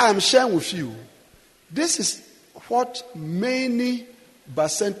 what I'm sharing with you, this is what many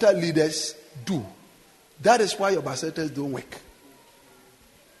Bacenta leaders do. That is why your Bacentas don't work.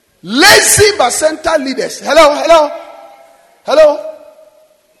 Lazy Bacenta leaders. Hello.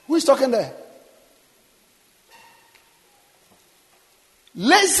 Who is talking there?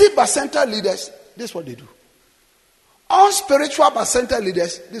 Lazy Bacenta leaders, this is what they do. Unspiritual Bacenta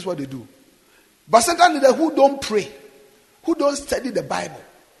leaders, this is what they do. Bacenta leaders who don't pray, who don't study the Bible,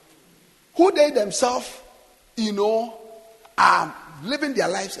 who they themselves, are living their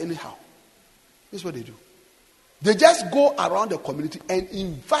lives anyhow. This is what they do. They just go around the community and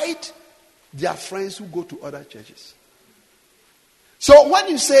invite their friends who go to other churches. So when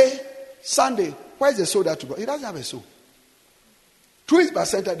you say Sunday, where is the soul that to go? He doesn't have a soul. Through his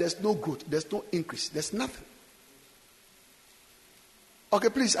Bacenta, there's no growth, there's no increase, there's nothing. Okay,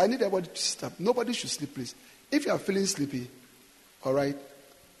 please, I need everybody to stop. Nobody should sleep, please. If you are feeling sleepy, all right,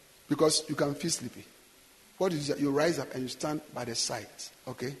 because you can feel sleepy. What is that? You rise up and you stand by the side,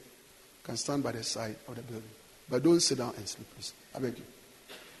 okay? You can stand by the side of the building. But don't sit down and sleep, please. I beg you.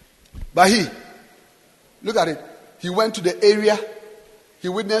 But look at it. He went to the area. He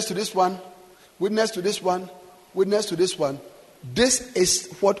witnessed to this one, witnessed to this one, witnessed to this one. This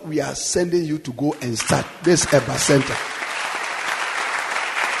is what we are sending you to go and start. This is a Bacenta.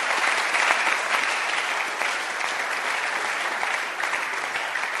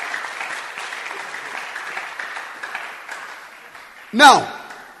 Now,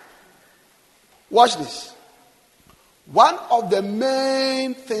 watch this. One of the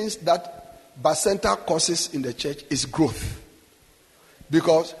main things that Bacenta causes in the church is growth.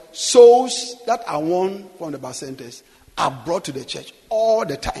 Because souls that are won from the Bacentas are brought to the church all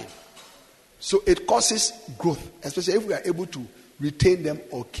the time. So it causes growth, especially if we are able to retain them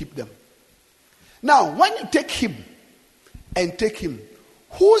or keep them. Now, when you take him,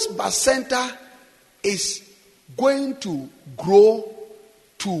 whose Bacenta is going to grow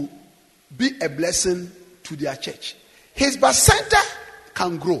to be a blessing to their church? His Bacenta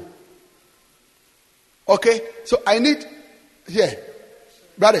can grow. Okay? So I need, here,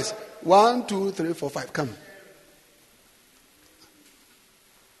 brothers, 1, 2, 3, 4, 5, come.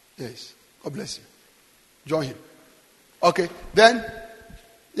 Yes. God bless you. Join him. Okay. Then,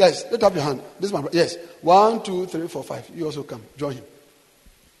 yes, lift up your hand. This is my brother. Yes. 1, 2, 3, 4, 5. You also come. Join him.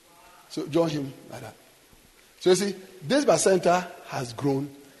 So join him like that. So you see, this Bacenta has grown.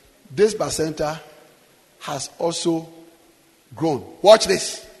 This Bacenta has also grown. Watch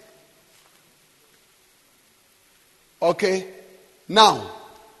this. Okay. Now,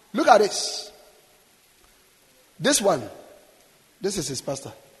 look at this. This one. This is his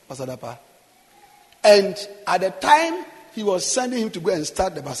pastor, Pastor Dapa. And at the time he was sending him to go and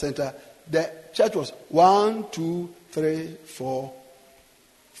start the Bacenta, the church was 1, 2, 3, 4,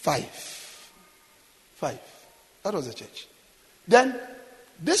 5. 5. That was the church. Then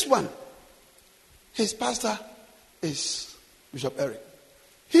this one, his pastor is Bishop Eric.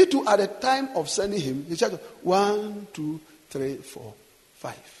 He too, at the time of sending him, his church was 1, 2, 3, 4,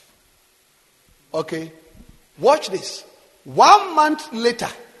 5. Okay. Watch this. 1 month later,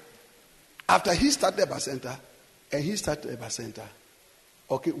 after he started Bacenta, and he started a Bacenta,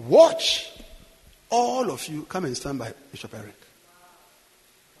 okay, watch. All of you come and stand by Bishop Eric.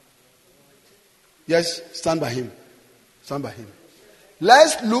 Yes, stand by him. Stand by him.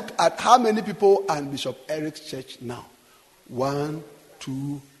 Let's look at how many people are in Bishop Eric's church now. 1,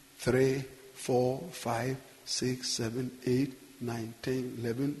 2, 3, 4, 5, 6, 7, 8, 9, 10,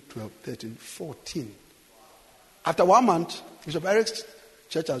 11, 12, 13, 14. After 1 month, Bishop Eric's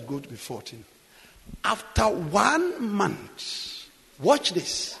church has grown to be 14. After 1 month, watch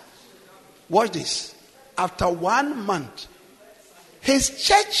this. Watch this. After 1 month, his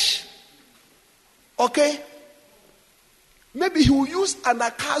church, okay, Maybe he will use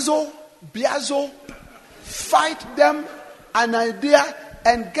Anagkazo, Biazo, fight them, an idea,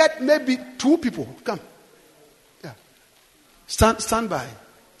 and get maybe 2 people. Come. Yeah. Stand by.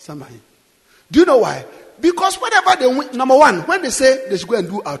 Stand by him. Do you know why? Because whenever they win, number one, when they say they should go and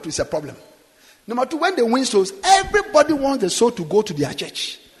do out, it's a problem. Number 2, when they win souls, everybody wants the soul to go to their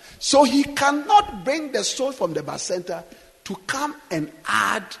church. So he cannot bring the soul from the bus center to come and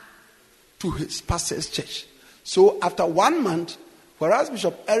add to his pastor's church. So after 1 month, whereas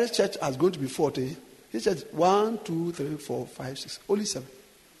Bishop Eric's church is going to be 40, his church 1, 2, 3, 4, 5, 6, only 7.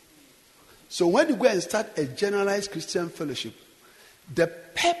 So when you go and start a generalized Christian fellowship, the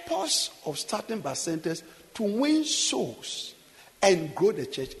purpose of starting bus centers to win souls and grow the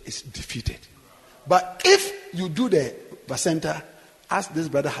church is defeated. But if you do the bus center as this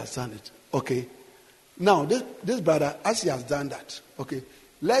brother has done it, okay. Now this brother, as he has done that, okay.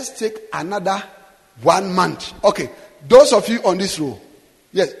 Let's take another 1 month. Okay. Those of you on this row,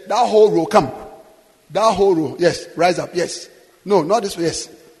 yes, that whole row, come. That whole row, yes, rise up, yes. No, not this way, yes.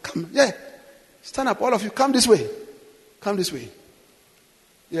 Come, yeah. Stand up, all of you, come this way. Come this way.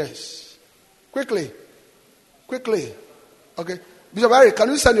 Yes. Quickly. Okay. Bishop Eric, can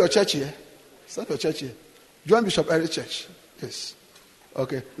you send your church here? Send your church here. Join Bishop Eric's church. Yes.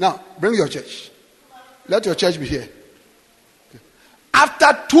 Okay. Now, bring your church. Let your church be here. Okay.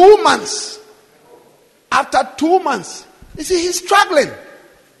 After 2 months, you see, he's struggling.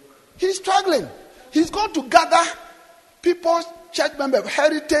 He's going to gather people, church members,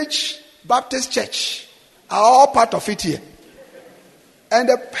 Heritage Baptist Church are all part of it here. And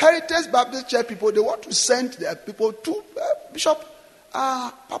the Heritage Baptist Church people, they want to send their people to Bishop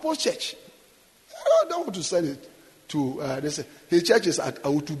Papa's church. They don't want to send it to, they say, his church is at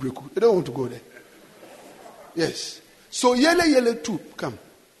Autu Breku. They don't want to go there. Yes. So, yele too, come.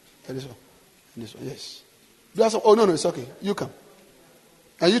 And this one, yes. Oh, no, it's okay. You come.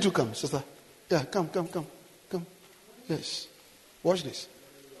 And you too come, sister. Yeah, come. Yes. Watch this.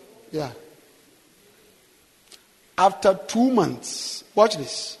 Yeah. After 2 months, watch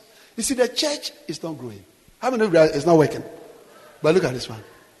this. You see, the church is not growing. How many of you it's not working? But look at this one.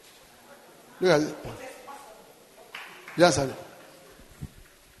 Look at it. Yes, sir.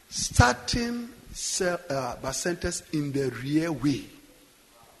 Starting bus centers in the real way.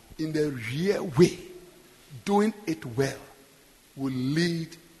 Doing it well will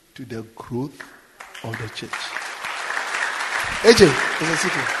lead to the growth of the church. AJ, there's a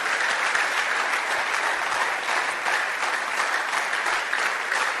secret.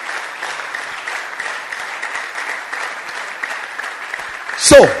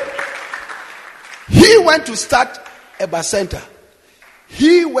 So, he went to start a bus center.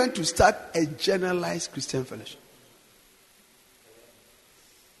 He went to start a generalized Christian fellowship.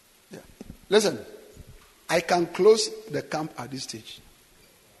 Yeah. Listen, I can close the camp at this stage.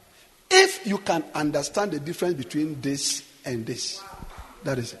 If you can understand the difference between this and this,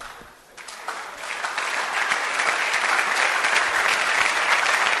 that is it.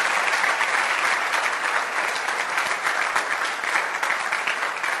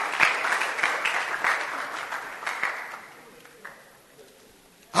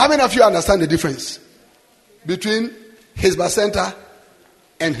 How many of you understand the difference between his bus center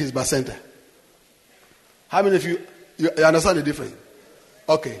and his bus center? How many of you understand the difference?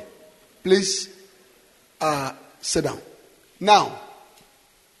 Okay. Please sit down. Now,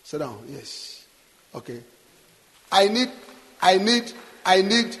 sit down. Yes. Okay. I need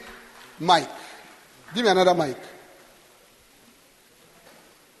mic. Give me another mic.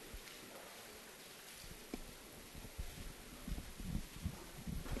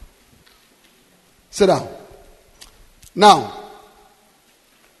 Sit down. Now.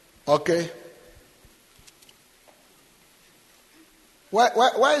 Okay.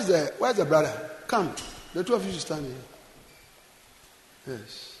 Where's the brother? Come. The two of you should stand here.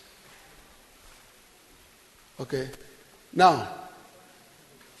 Yes. Okay. Now.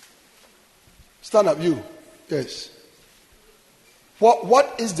 Stand up, you. Yes.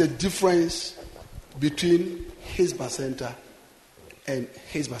 What is the difference between his bus center and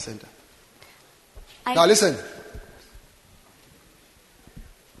his bus center? Now listen.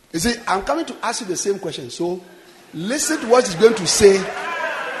 You see, I'm coming to ask you the same question. So listen to what he's going to say,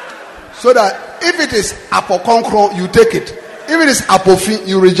 so that if it is apoconcro, you take it. If it is apophi,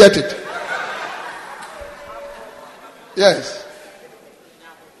 you reject it. Yes.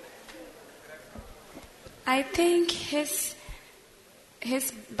 I think his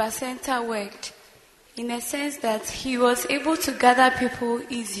bacenta worked in a sense that he was able to gather people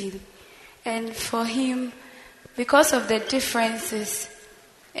easily. And for him, because of the differences,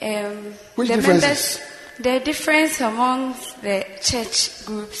 which differences? the difference amongst the church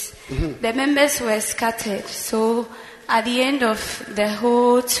groups, the members were scattered. So at the end of the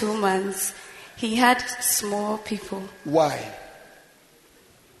whole 2 months, he had small people. Why?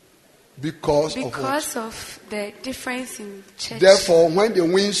 Because of the difference in church. Therefore, when they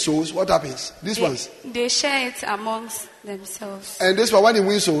win souls, what happens? They share it amongst themselves. And this one, when they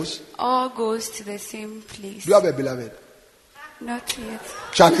win souls, all goes to the same place. Do you have a beloved? Not yet.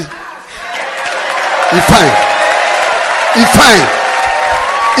 Charlie, you're fine. You're fine.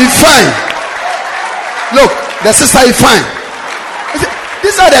 You're fine. Look, the sister is fine.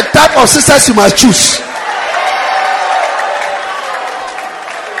 These are the type of sisters you must choose.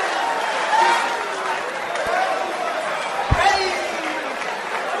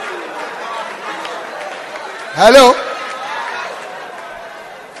 Hello?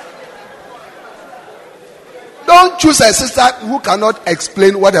 Don't choose a sister who cannot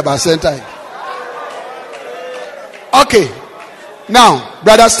explain what a bacenta is. Okay. Now,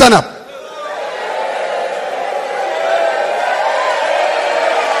 brother, stand up.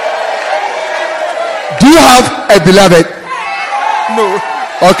 Do you have a beloved? No.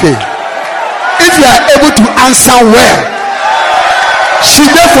 Okay. If you are able to answer well, she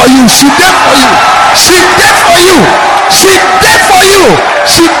there for you. She there for you. She there for you. She there for you.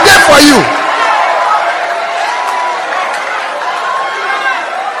 She there for you.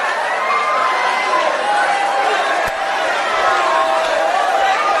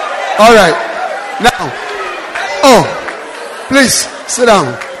 All right. Now, please sit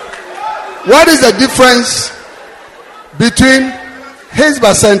down. What is the difference between his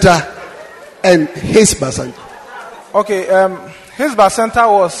bacenta and his bacenta? Okay, his bacenta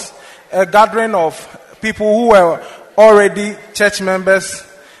was a gathering of people who were already church members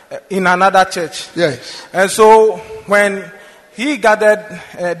in another church. Yes. And so when he gathered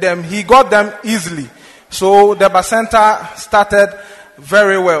them, he got them easily. So the bacenta started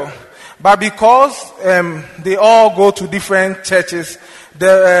very well. But because they all go to different churches,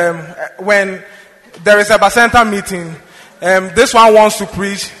 when there is a bacenta meeting, this one wants to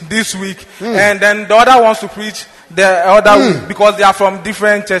preach this week, and then the other wants to preach the other week because they are from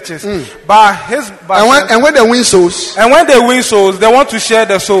different churches. But his bacenta, and when they win souls, they want to share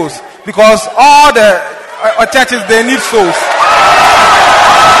the souls because all the churches, they need souls.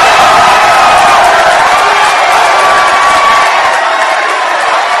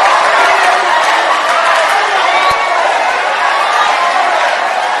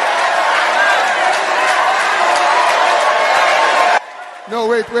 No,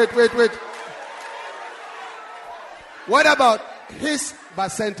 wait. What about his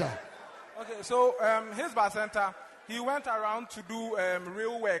bacenta? Okay, so his bacenta, he went around to do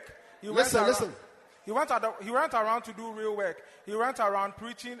real work. Listen. He went around to do real work. He went around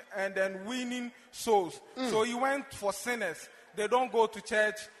preaching and then winning souls. So he went for sinners. They don't go to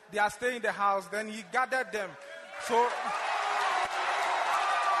church. They are staying in the house. Then he gathered them. So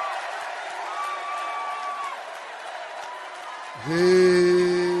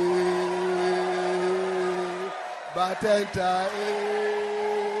Batenta,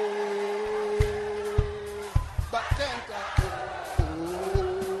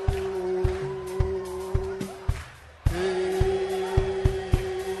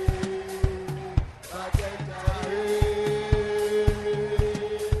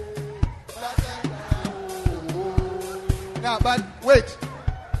 Now, but wait,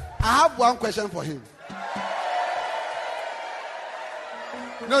 I have one question for him.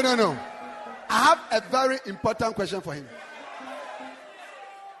 No. I have a very important question for him.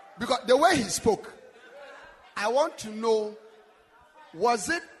 Because the way he spoke, I want to know, was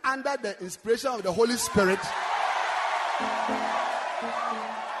it under the inspiration of the Holy Spirit?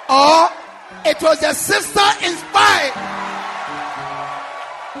 Or it was a sister inspired?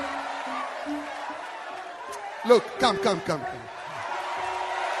 Look, come.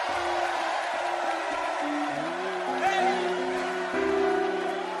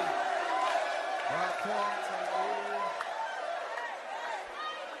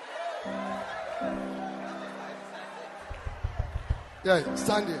 Yeah,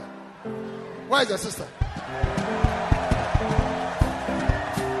 stand here. Where is your sister?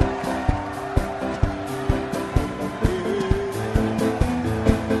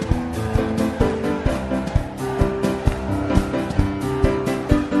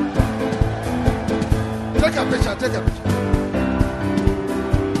 Take a picture.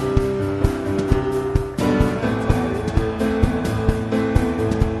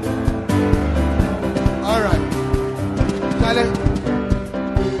 All right. Charlie.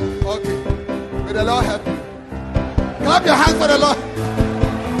 May the Lord help you. Clap your hands for the Lord.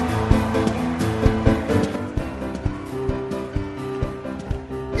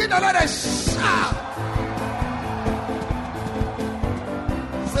 Let us shout.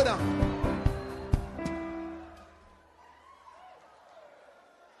 Sit down.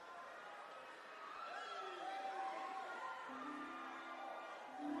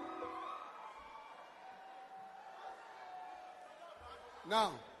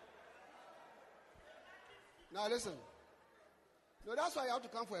 Now listen. No, that's why you have to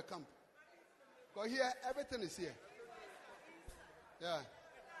come for a camp. Because here, everything is here. Yeah.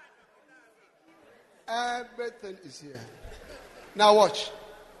 Everything is here. Now watch.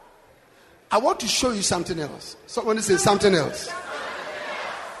 I want to show you something else. Someone say something else.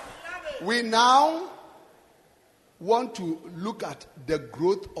 We now want to look at the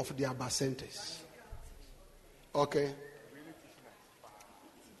growth of the Abacentas. Okay.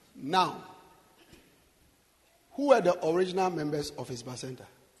 Now, who were the original members of his Bacenta?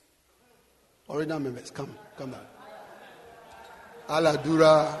 Original members, come back.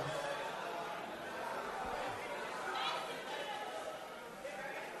 Aladura.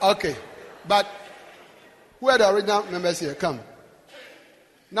 Okay, but who are the original members here? Come.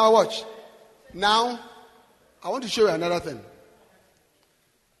 Now watch. Now, I want to show you another thing.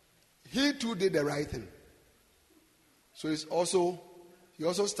 He too did the right thing. So he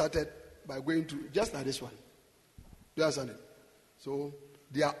also started by going to, just like this one. Do you understand it? So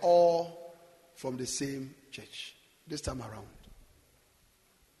they are all from the same church this time around.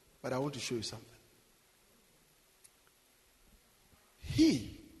 But I want to show you something.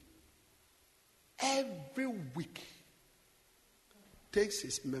 He, every week, takes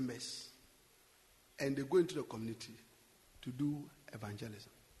his members and they go into the community to do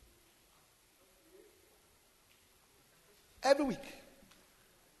evangelism. Every week.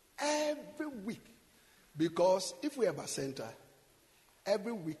 Every week. Because if we have a center,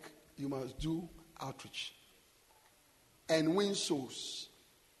 every week you must do outreach and win souls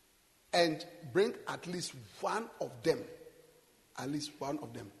and bring at least one of them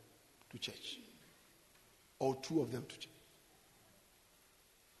to church or two of them to church.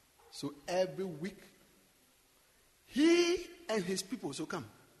 So every week, he and his people so come.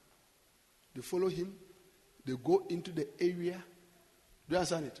 They follow him. They go into the area. Do you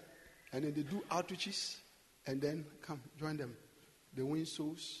understand it? And then they do outreaches and then come, join them. They win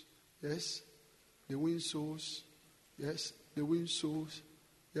souls. Yes. They win souls. Yes. They win souls.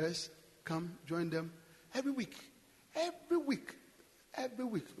 Yes. Come, join them. Every week. Every week. Every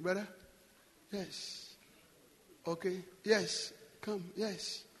week, brother. Yes. Okay. Yes. Come.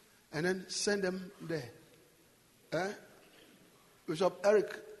 Yes. And then send them there. Bishop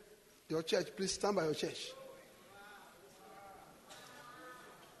Eric, your church, please stand by your church.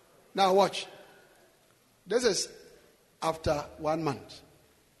 Now watch. This is after 1 month.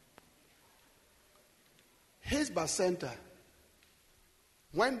 His Bacenta,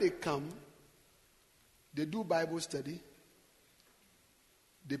 when they come, they do Bible study,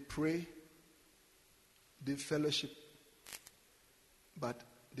 they pray, they fellowship, but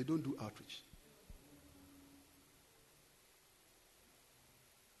they don't do outreach.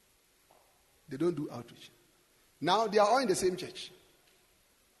 They don't do outreach. Now they are all in the same church.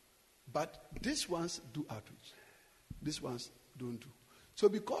 But these ones do outreach. These ones don't do. So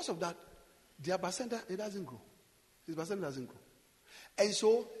because of that, their Bacenta, it doesn't grow. His Bacenta doesn't grow. And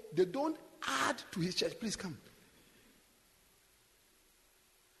so they don't add to his church. Please come.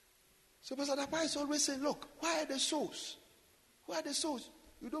 So Pastor Dapa is always saying, look, why are the souls? Why are the souls?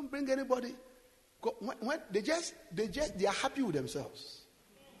 You don't bring anybody. When they are happy with themselves.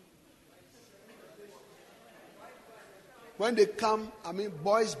 When they come,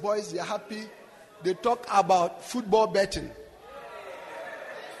 boys, they are happy. They talk about football betting.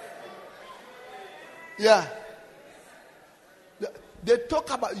 Yeah. They talk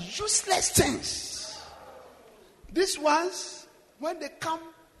about useless things. These ones, when they come,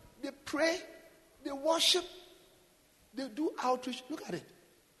 they pray, they worship, they do outreach. Look at it.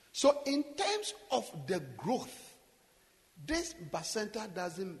 So in terms of the growth, this Bacenta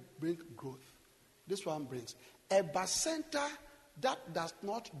doesn't bring growth. This one brings. A Bacenta that does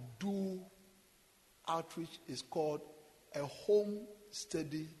not do outreach is called a home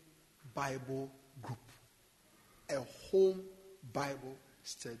study Bible group. A home Bible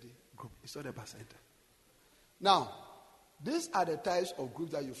study group. It's not a Bacenta. Now, these are the types of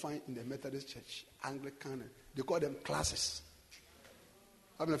groups that you find in the Methodist Church, Anglican. They call them classes.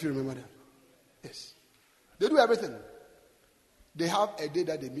 How many of you remember them? Yes. They do everything. They have a day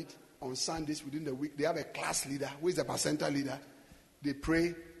that they meet on Sundays within the week. They have a class leader who is the Bacenta leader. They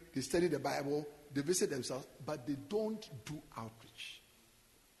pray, they study the Bible, they visit themselves, but they don't do outreach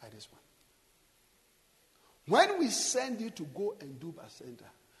like this one. When we send you to go and do Bacenta,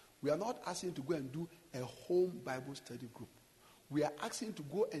 We are not asking to go and do a home Bible study group. We are asking to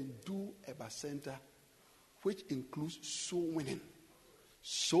go and do a bacenta, which includes soul winning.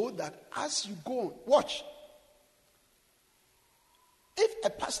 So that as you go on, watch. If a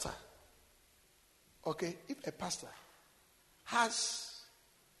pastor has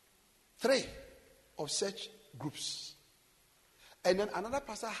 3 of such groups, and then another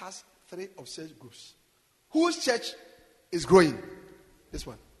pastor has 3 of such groups, whose church is growing? This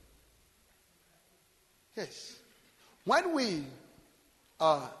one. Yes. When we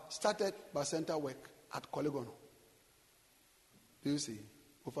started bacenta work at Kolegono, do you see,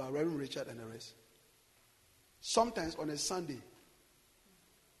 with our Reverend Richard and the rest, sometimes on a Sunday,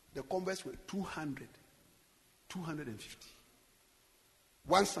 the converts were 200, 250.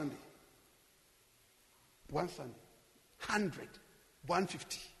 One Sunday, 100,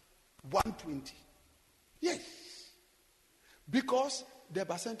 150, 120. Yes. Because the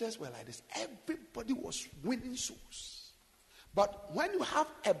bacentas were like this. Everybody was winning souls. But when you have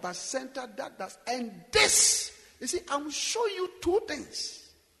a bacenta that does, and this, you see, I will show you 2 things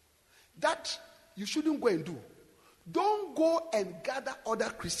that you shouldn't go and do. Don't go and gather other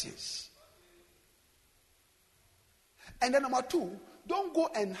Christians. And then number 2, don't go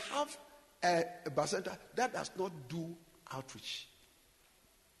and have a bacenta that does not do outreach.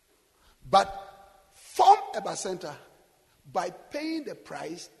 But form a bacenta by paying the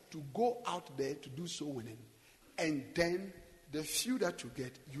price to go out there to do soul winning. And then the few that you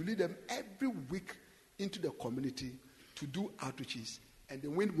get, you lead them every week into the community to do outreaches, and they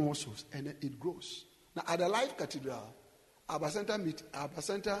win more souls, and then it grows. Now at the Life Cathedral, our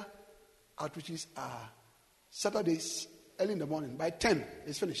bacenta outreaches are Saturdays early in the morning. By 10,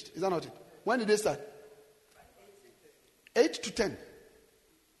 it's finished. Is that not it? When did they start? 8 to 10.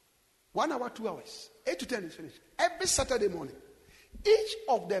 1 hour, 2 hours. 8 to 10 is finished. Every Saturday morning. Each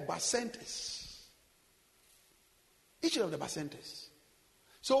of the bacentas.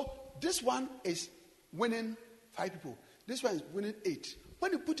 So this one is winning 5 people. This one is winning 8.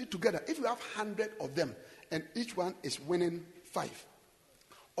 When you put it together, if you have 100 of them, and each one is winning 5.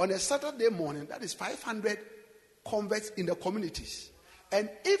 On a Saturday morning, that is 500 converts in the communities. And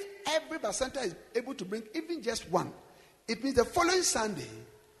if every bacenta is able to bring even just one, it means the following Sunday,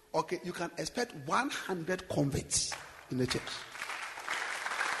 you can expect 100 converts in the church.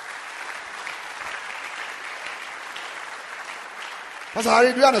 Pastor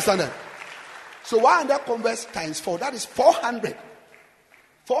Harry, do you understand that? So 100 converts times 4, that is 400.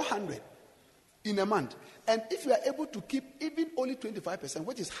 400 in a month. And if you are able to keep even only 25%,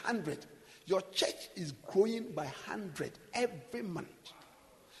 which is 100, your church is growing by 100 every month.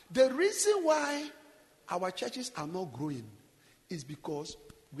 The reason why our churches are not growing is because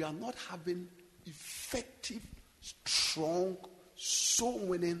we are not having effective, strong,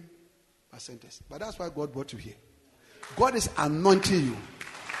 soul-winning bacentas. But that's why God brought you here. God is anointing you.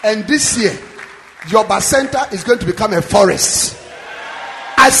 And this year, your bacenta is going to become a forest.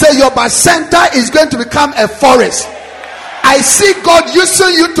 I say your bacenta is going to become a forest. I see God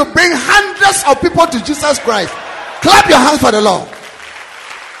using you to bring hundreds of people to Jesus Christ. Clap your hands for the Lord.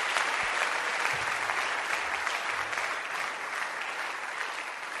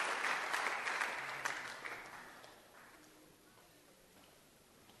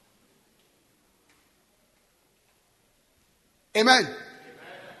 Amen.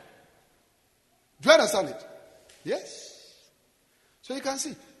 Do you understand it? Yes. So you can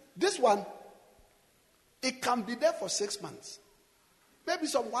see, this one, it can be there for 6 months. Maybe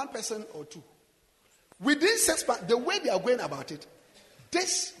some 1 person or 2. Within 6 months, the way they are going about it,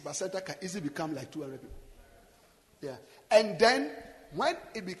 this bacenta can easily become like 200 people. Yeah. And then, when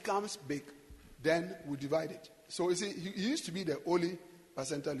it becomes big, then we divide it. So you see, he used to be the only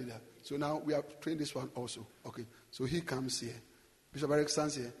bacenta leader. So now we have trained this one also. Okay. So he comes here. Bishop Eric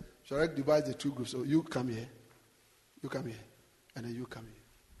stands here. Bishop Eric divides the 2 groups. So you come here. You come here. And then you come here.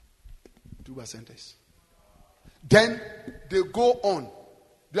 2 bacentas. Then they go on. Do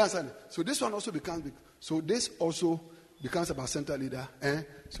you understand? So this one also becomes big. So this also becomes a bacenta leader.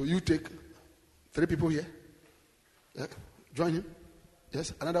 So you take 3 people here. Yeah. Join him.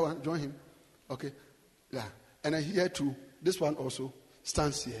 Yes. Another one. Join him. Okay. Yeah. And then here too. This one also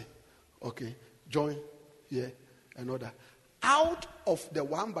stands here. Okay. Join here. Another. Out of the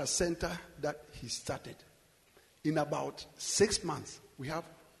 1 bacenta that he started, in about 6 months, we have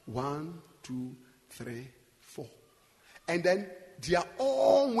 1, 2, 3, 4. And then they are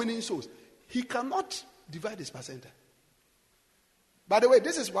all winning souls. He cannot divide his bacenta. By the way,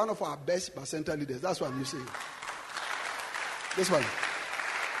 this is one of our best bacenta leaders. That's what I'm using. This one.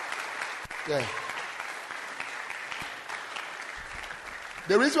 Yeah.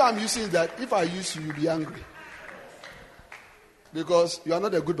 The reason why I'm using is that if I use you, you'll be angry. Because you are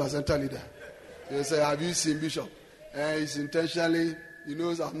not a good Bacenta leader. You say, have you seen Bishop? He's intentionally, he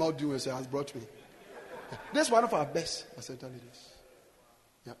knows I'm not doing it, so he has brought me. This is one of our best Bacenta leaders.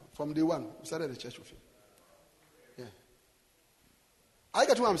 Yeah, from day one, we started the church with him. Yeah. I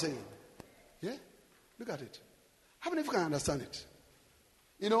get what I'm saying. Yeah? Look at it. How many of you can understand it?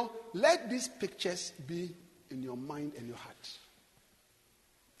 You know, let these pictures be in your mind and your heart.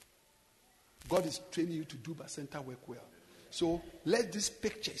 God is training you to do Bacenta work well. So let these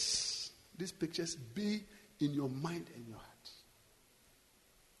pictures be in your mind and your heart.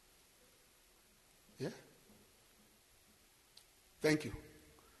 Yeah? Thank you.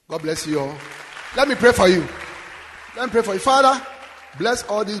 God bless you all. Let me pray for you. Let me pray for you. Father, bless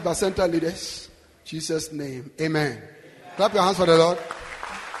all these Bacenta leaders. In Jesus' name. Amen. Clap your hands for the Lord.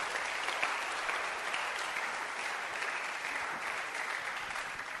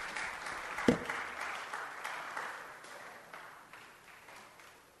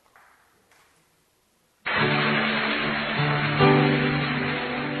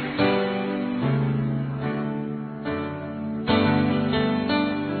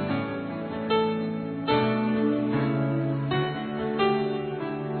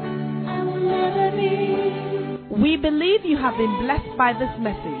 We believe you have been blessed by this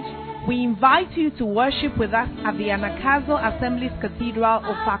message. We invite you to worship with us at the Anagkazo Assemblies Cathedral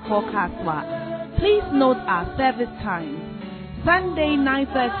of Ofako Kaswa. Please note our service times. Sunday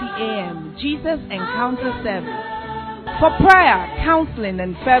 9:30 a.m. Jesus Encounter Service. For prayer, counseling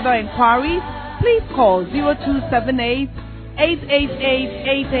and further inquiries, please call 0278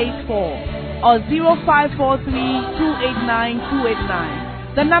 888 884 or 0543 289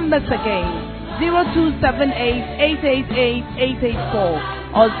 289. The numbers again, 0278 888 884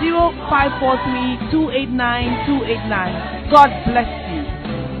 or 0543 289 289. God bless you.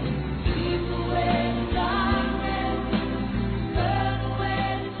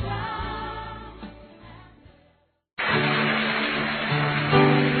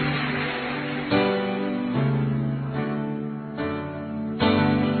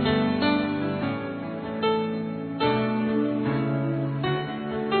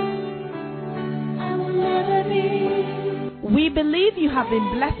 We believe you have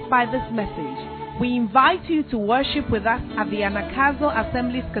been blessed by this message. We invite you to worship with us at the Anagkazo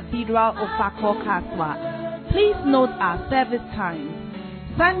Assemblies Cathedral of Ofako Kaswa. Please note our service times.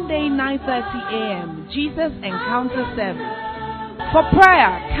 Sunday 9:30 a.m. Jesus Encounter Service. For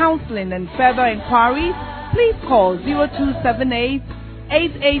prayer, counseling and further inquiries, please call 0278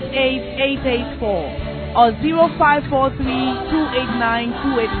 888 884 or 0543 289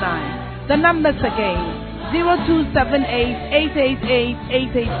 289. The numbers again, 0278 888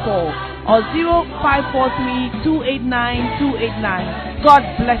 884 or 0543 289 289. God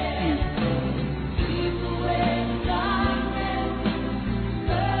bless you.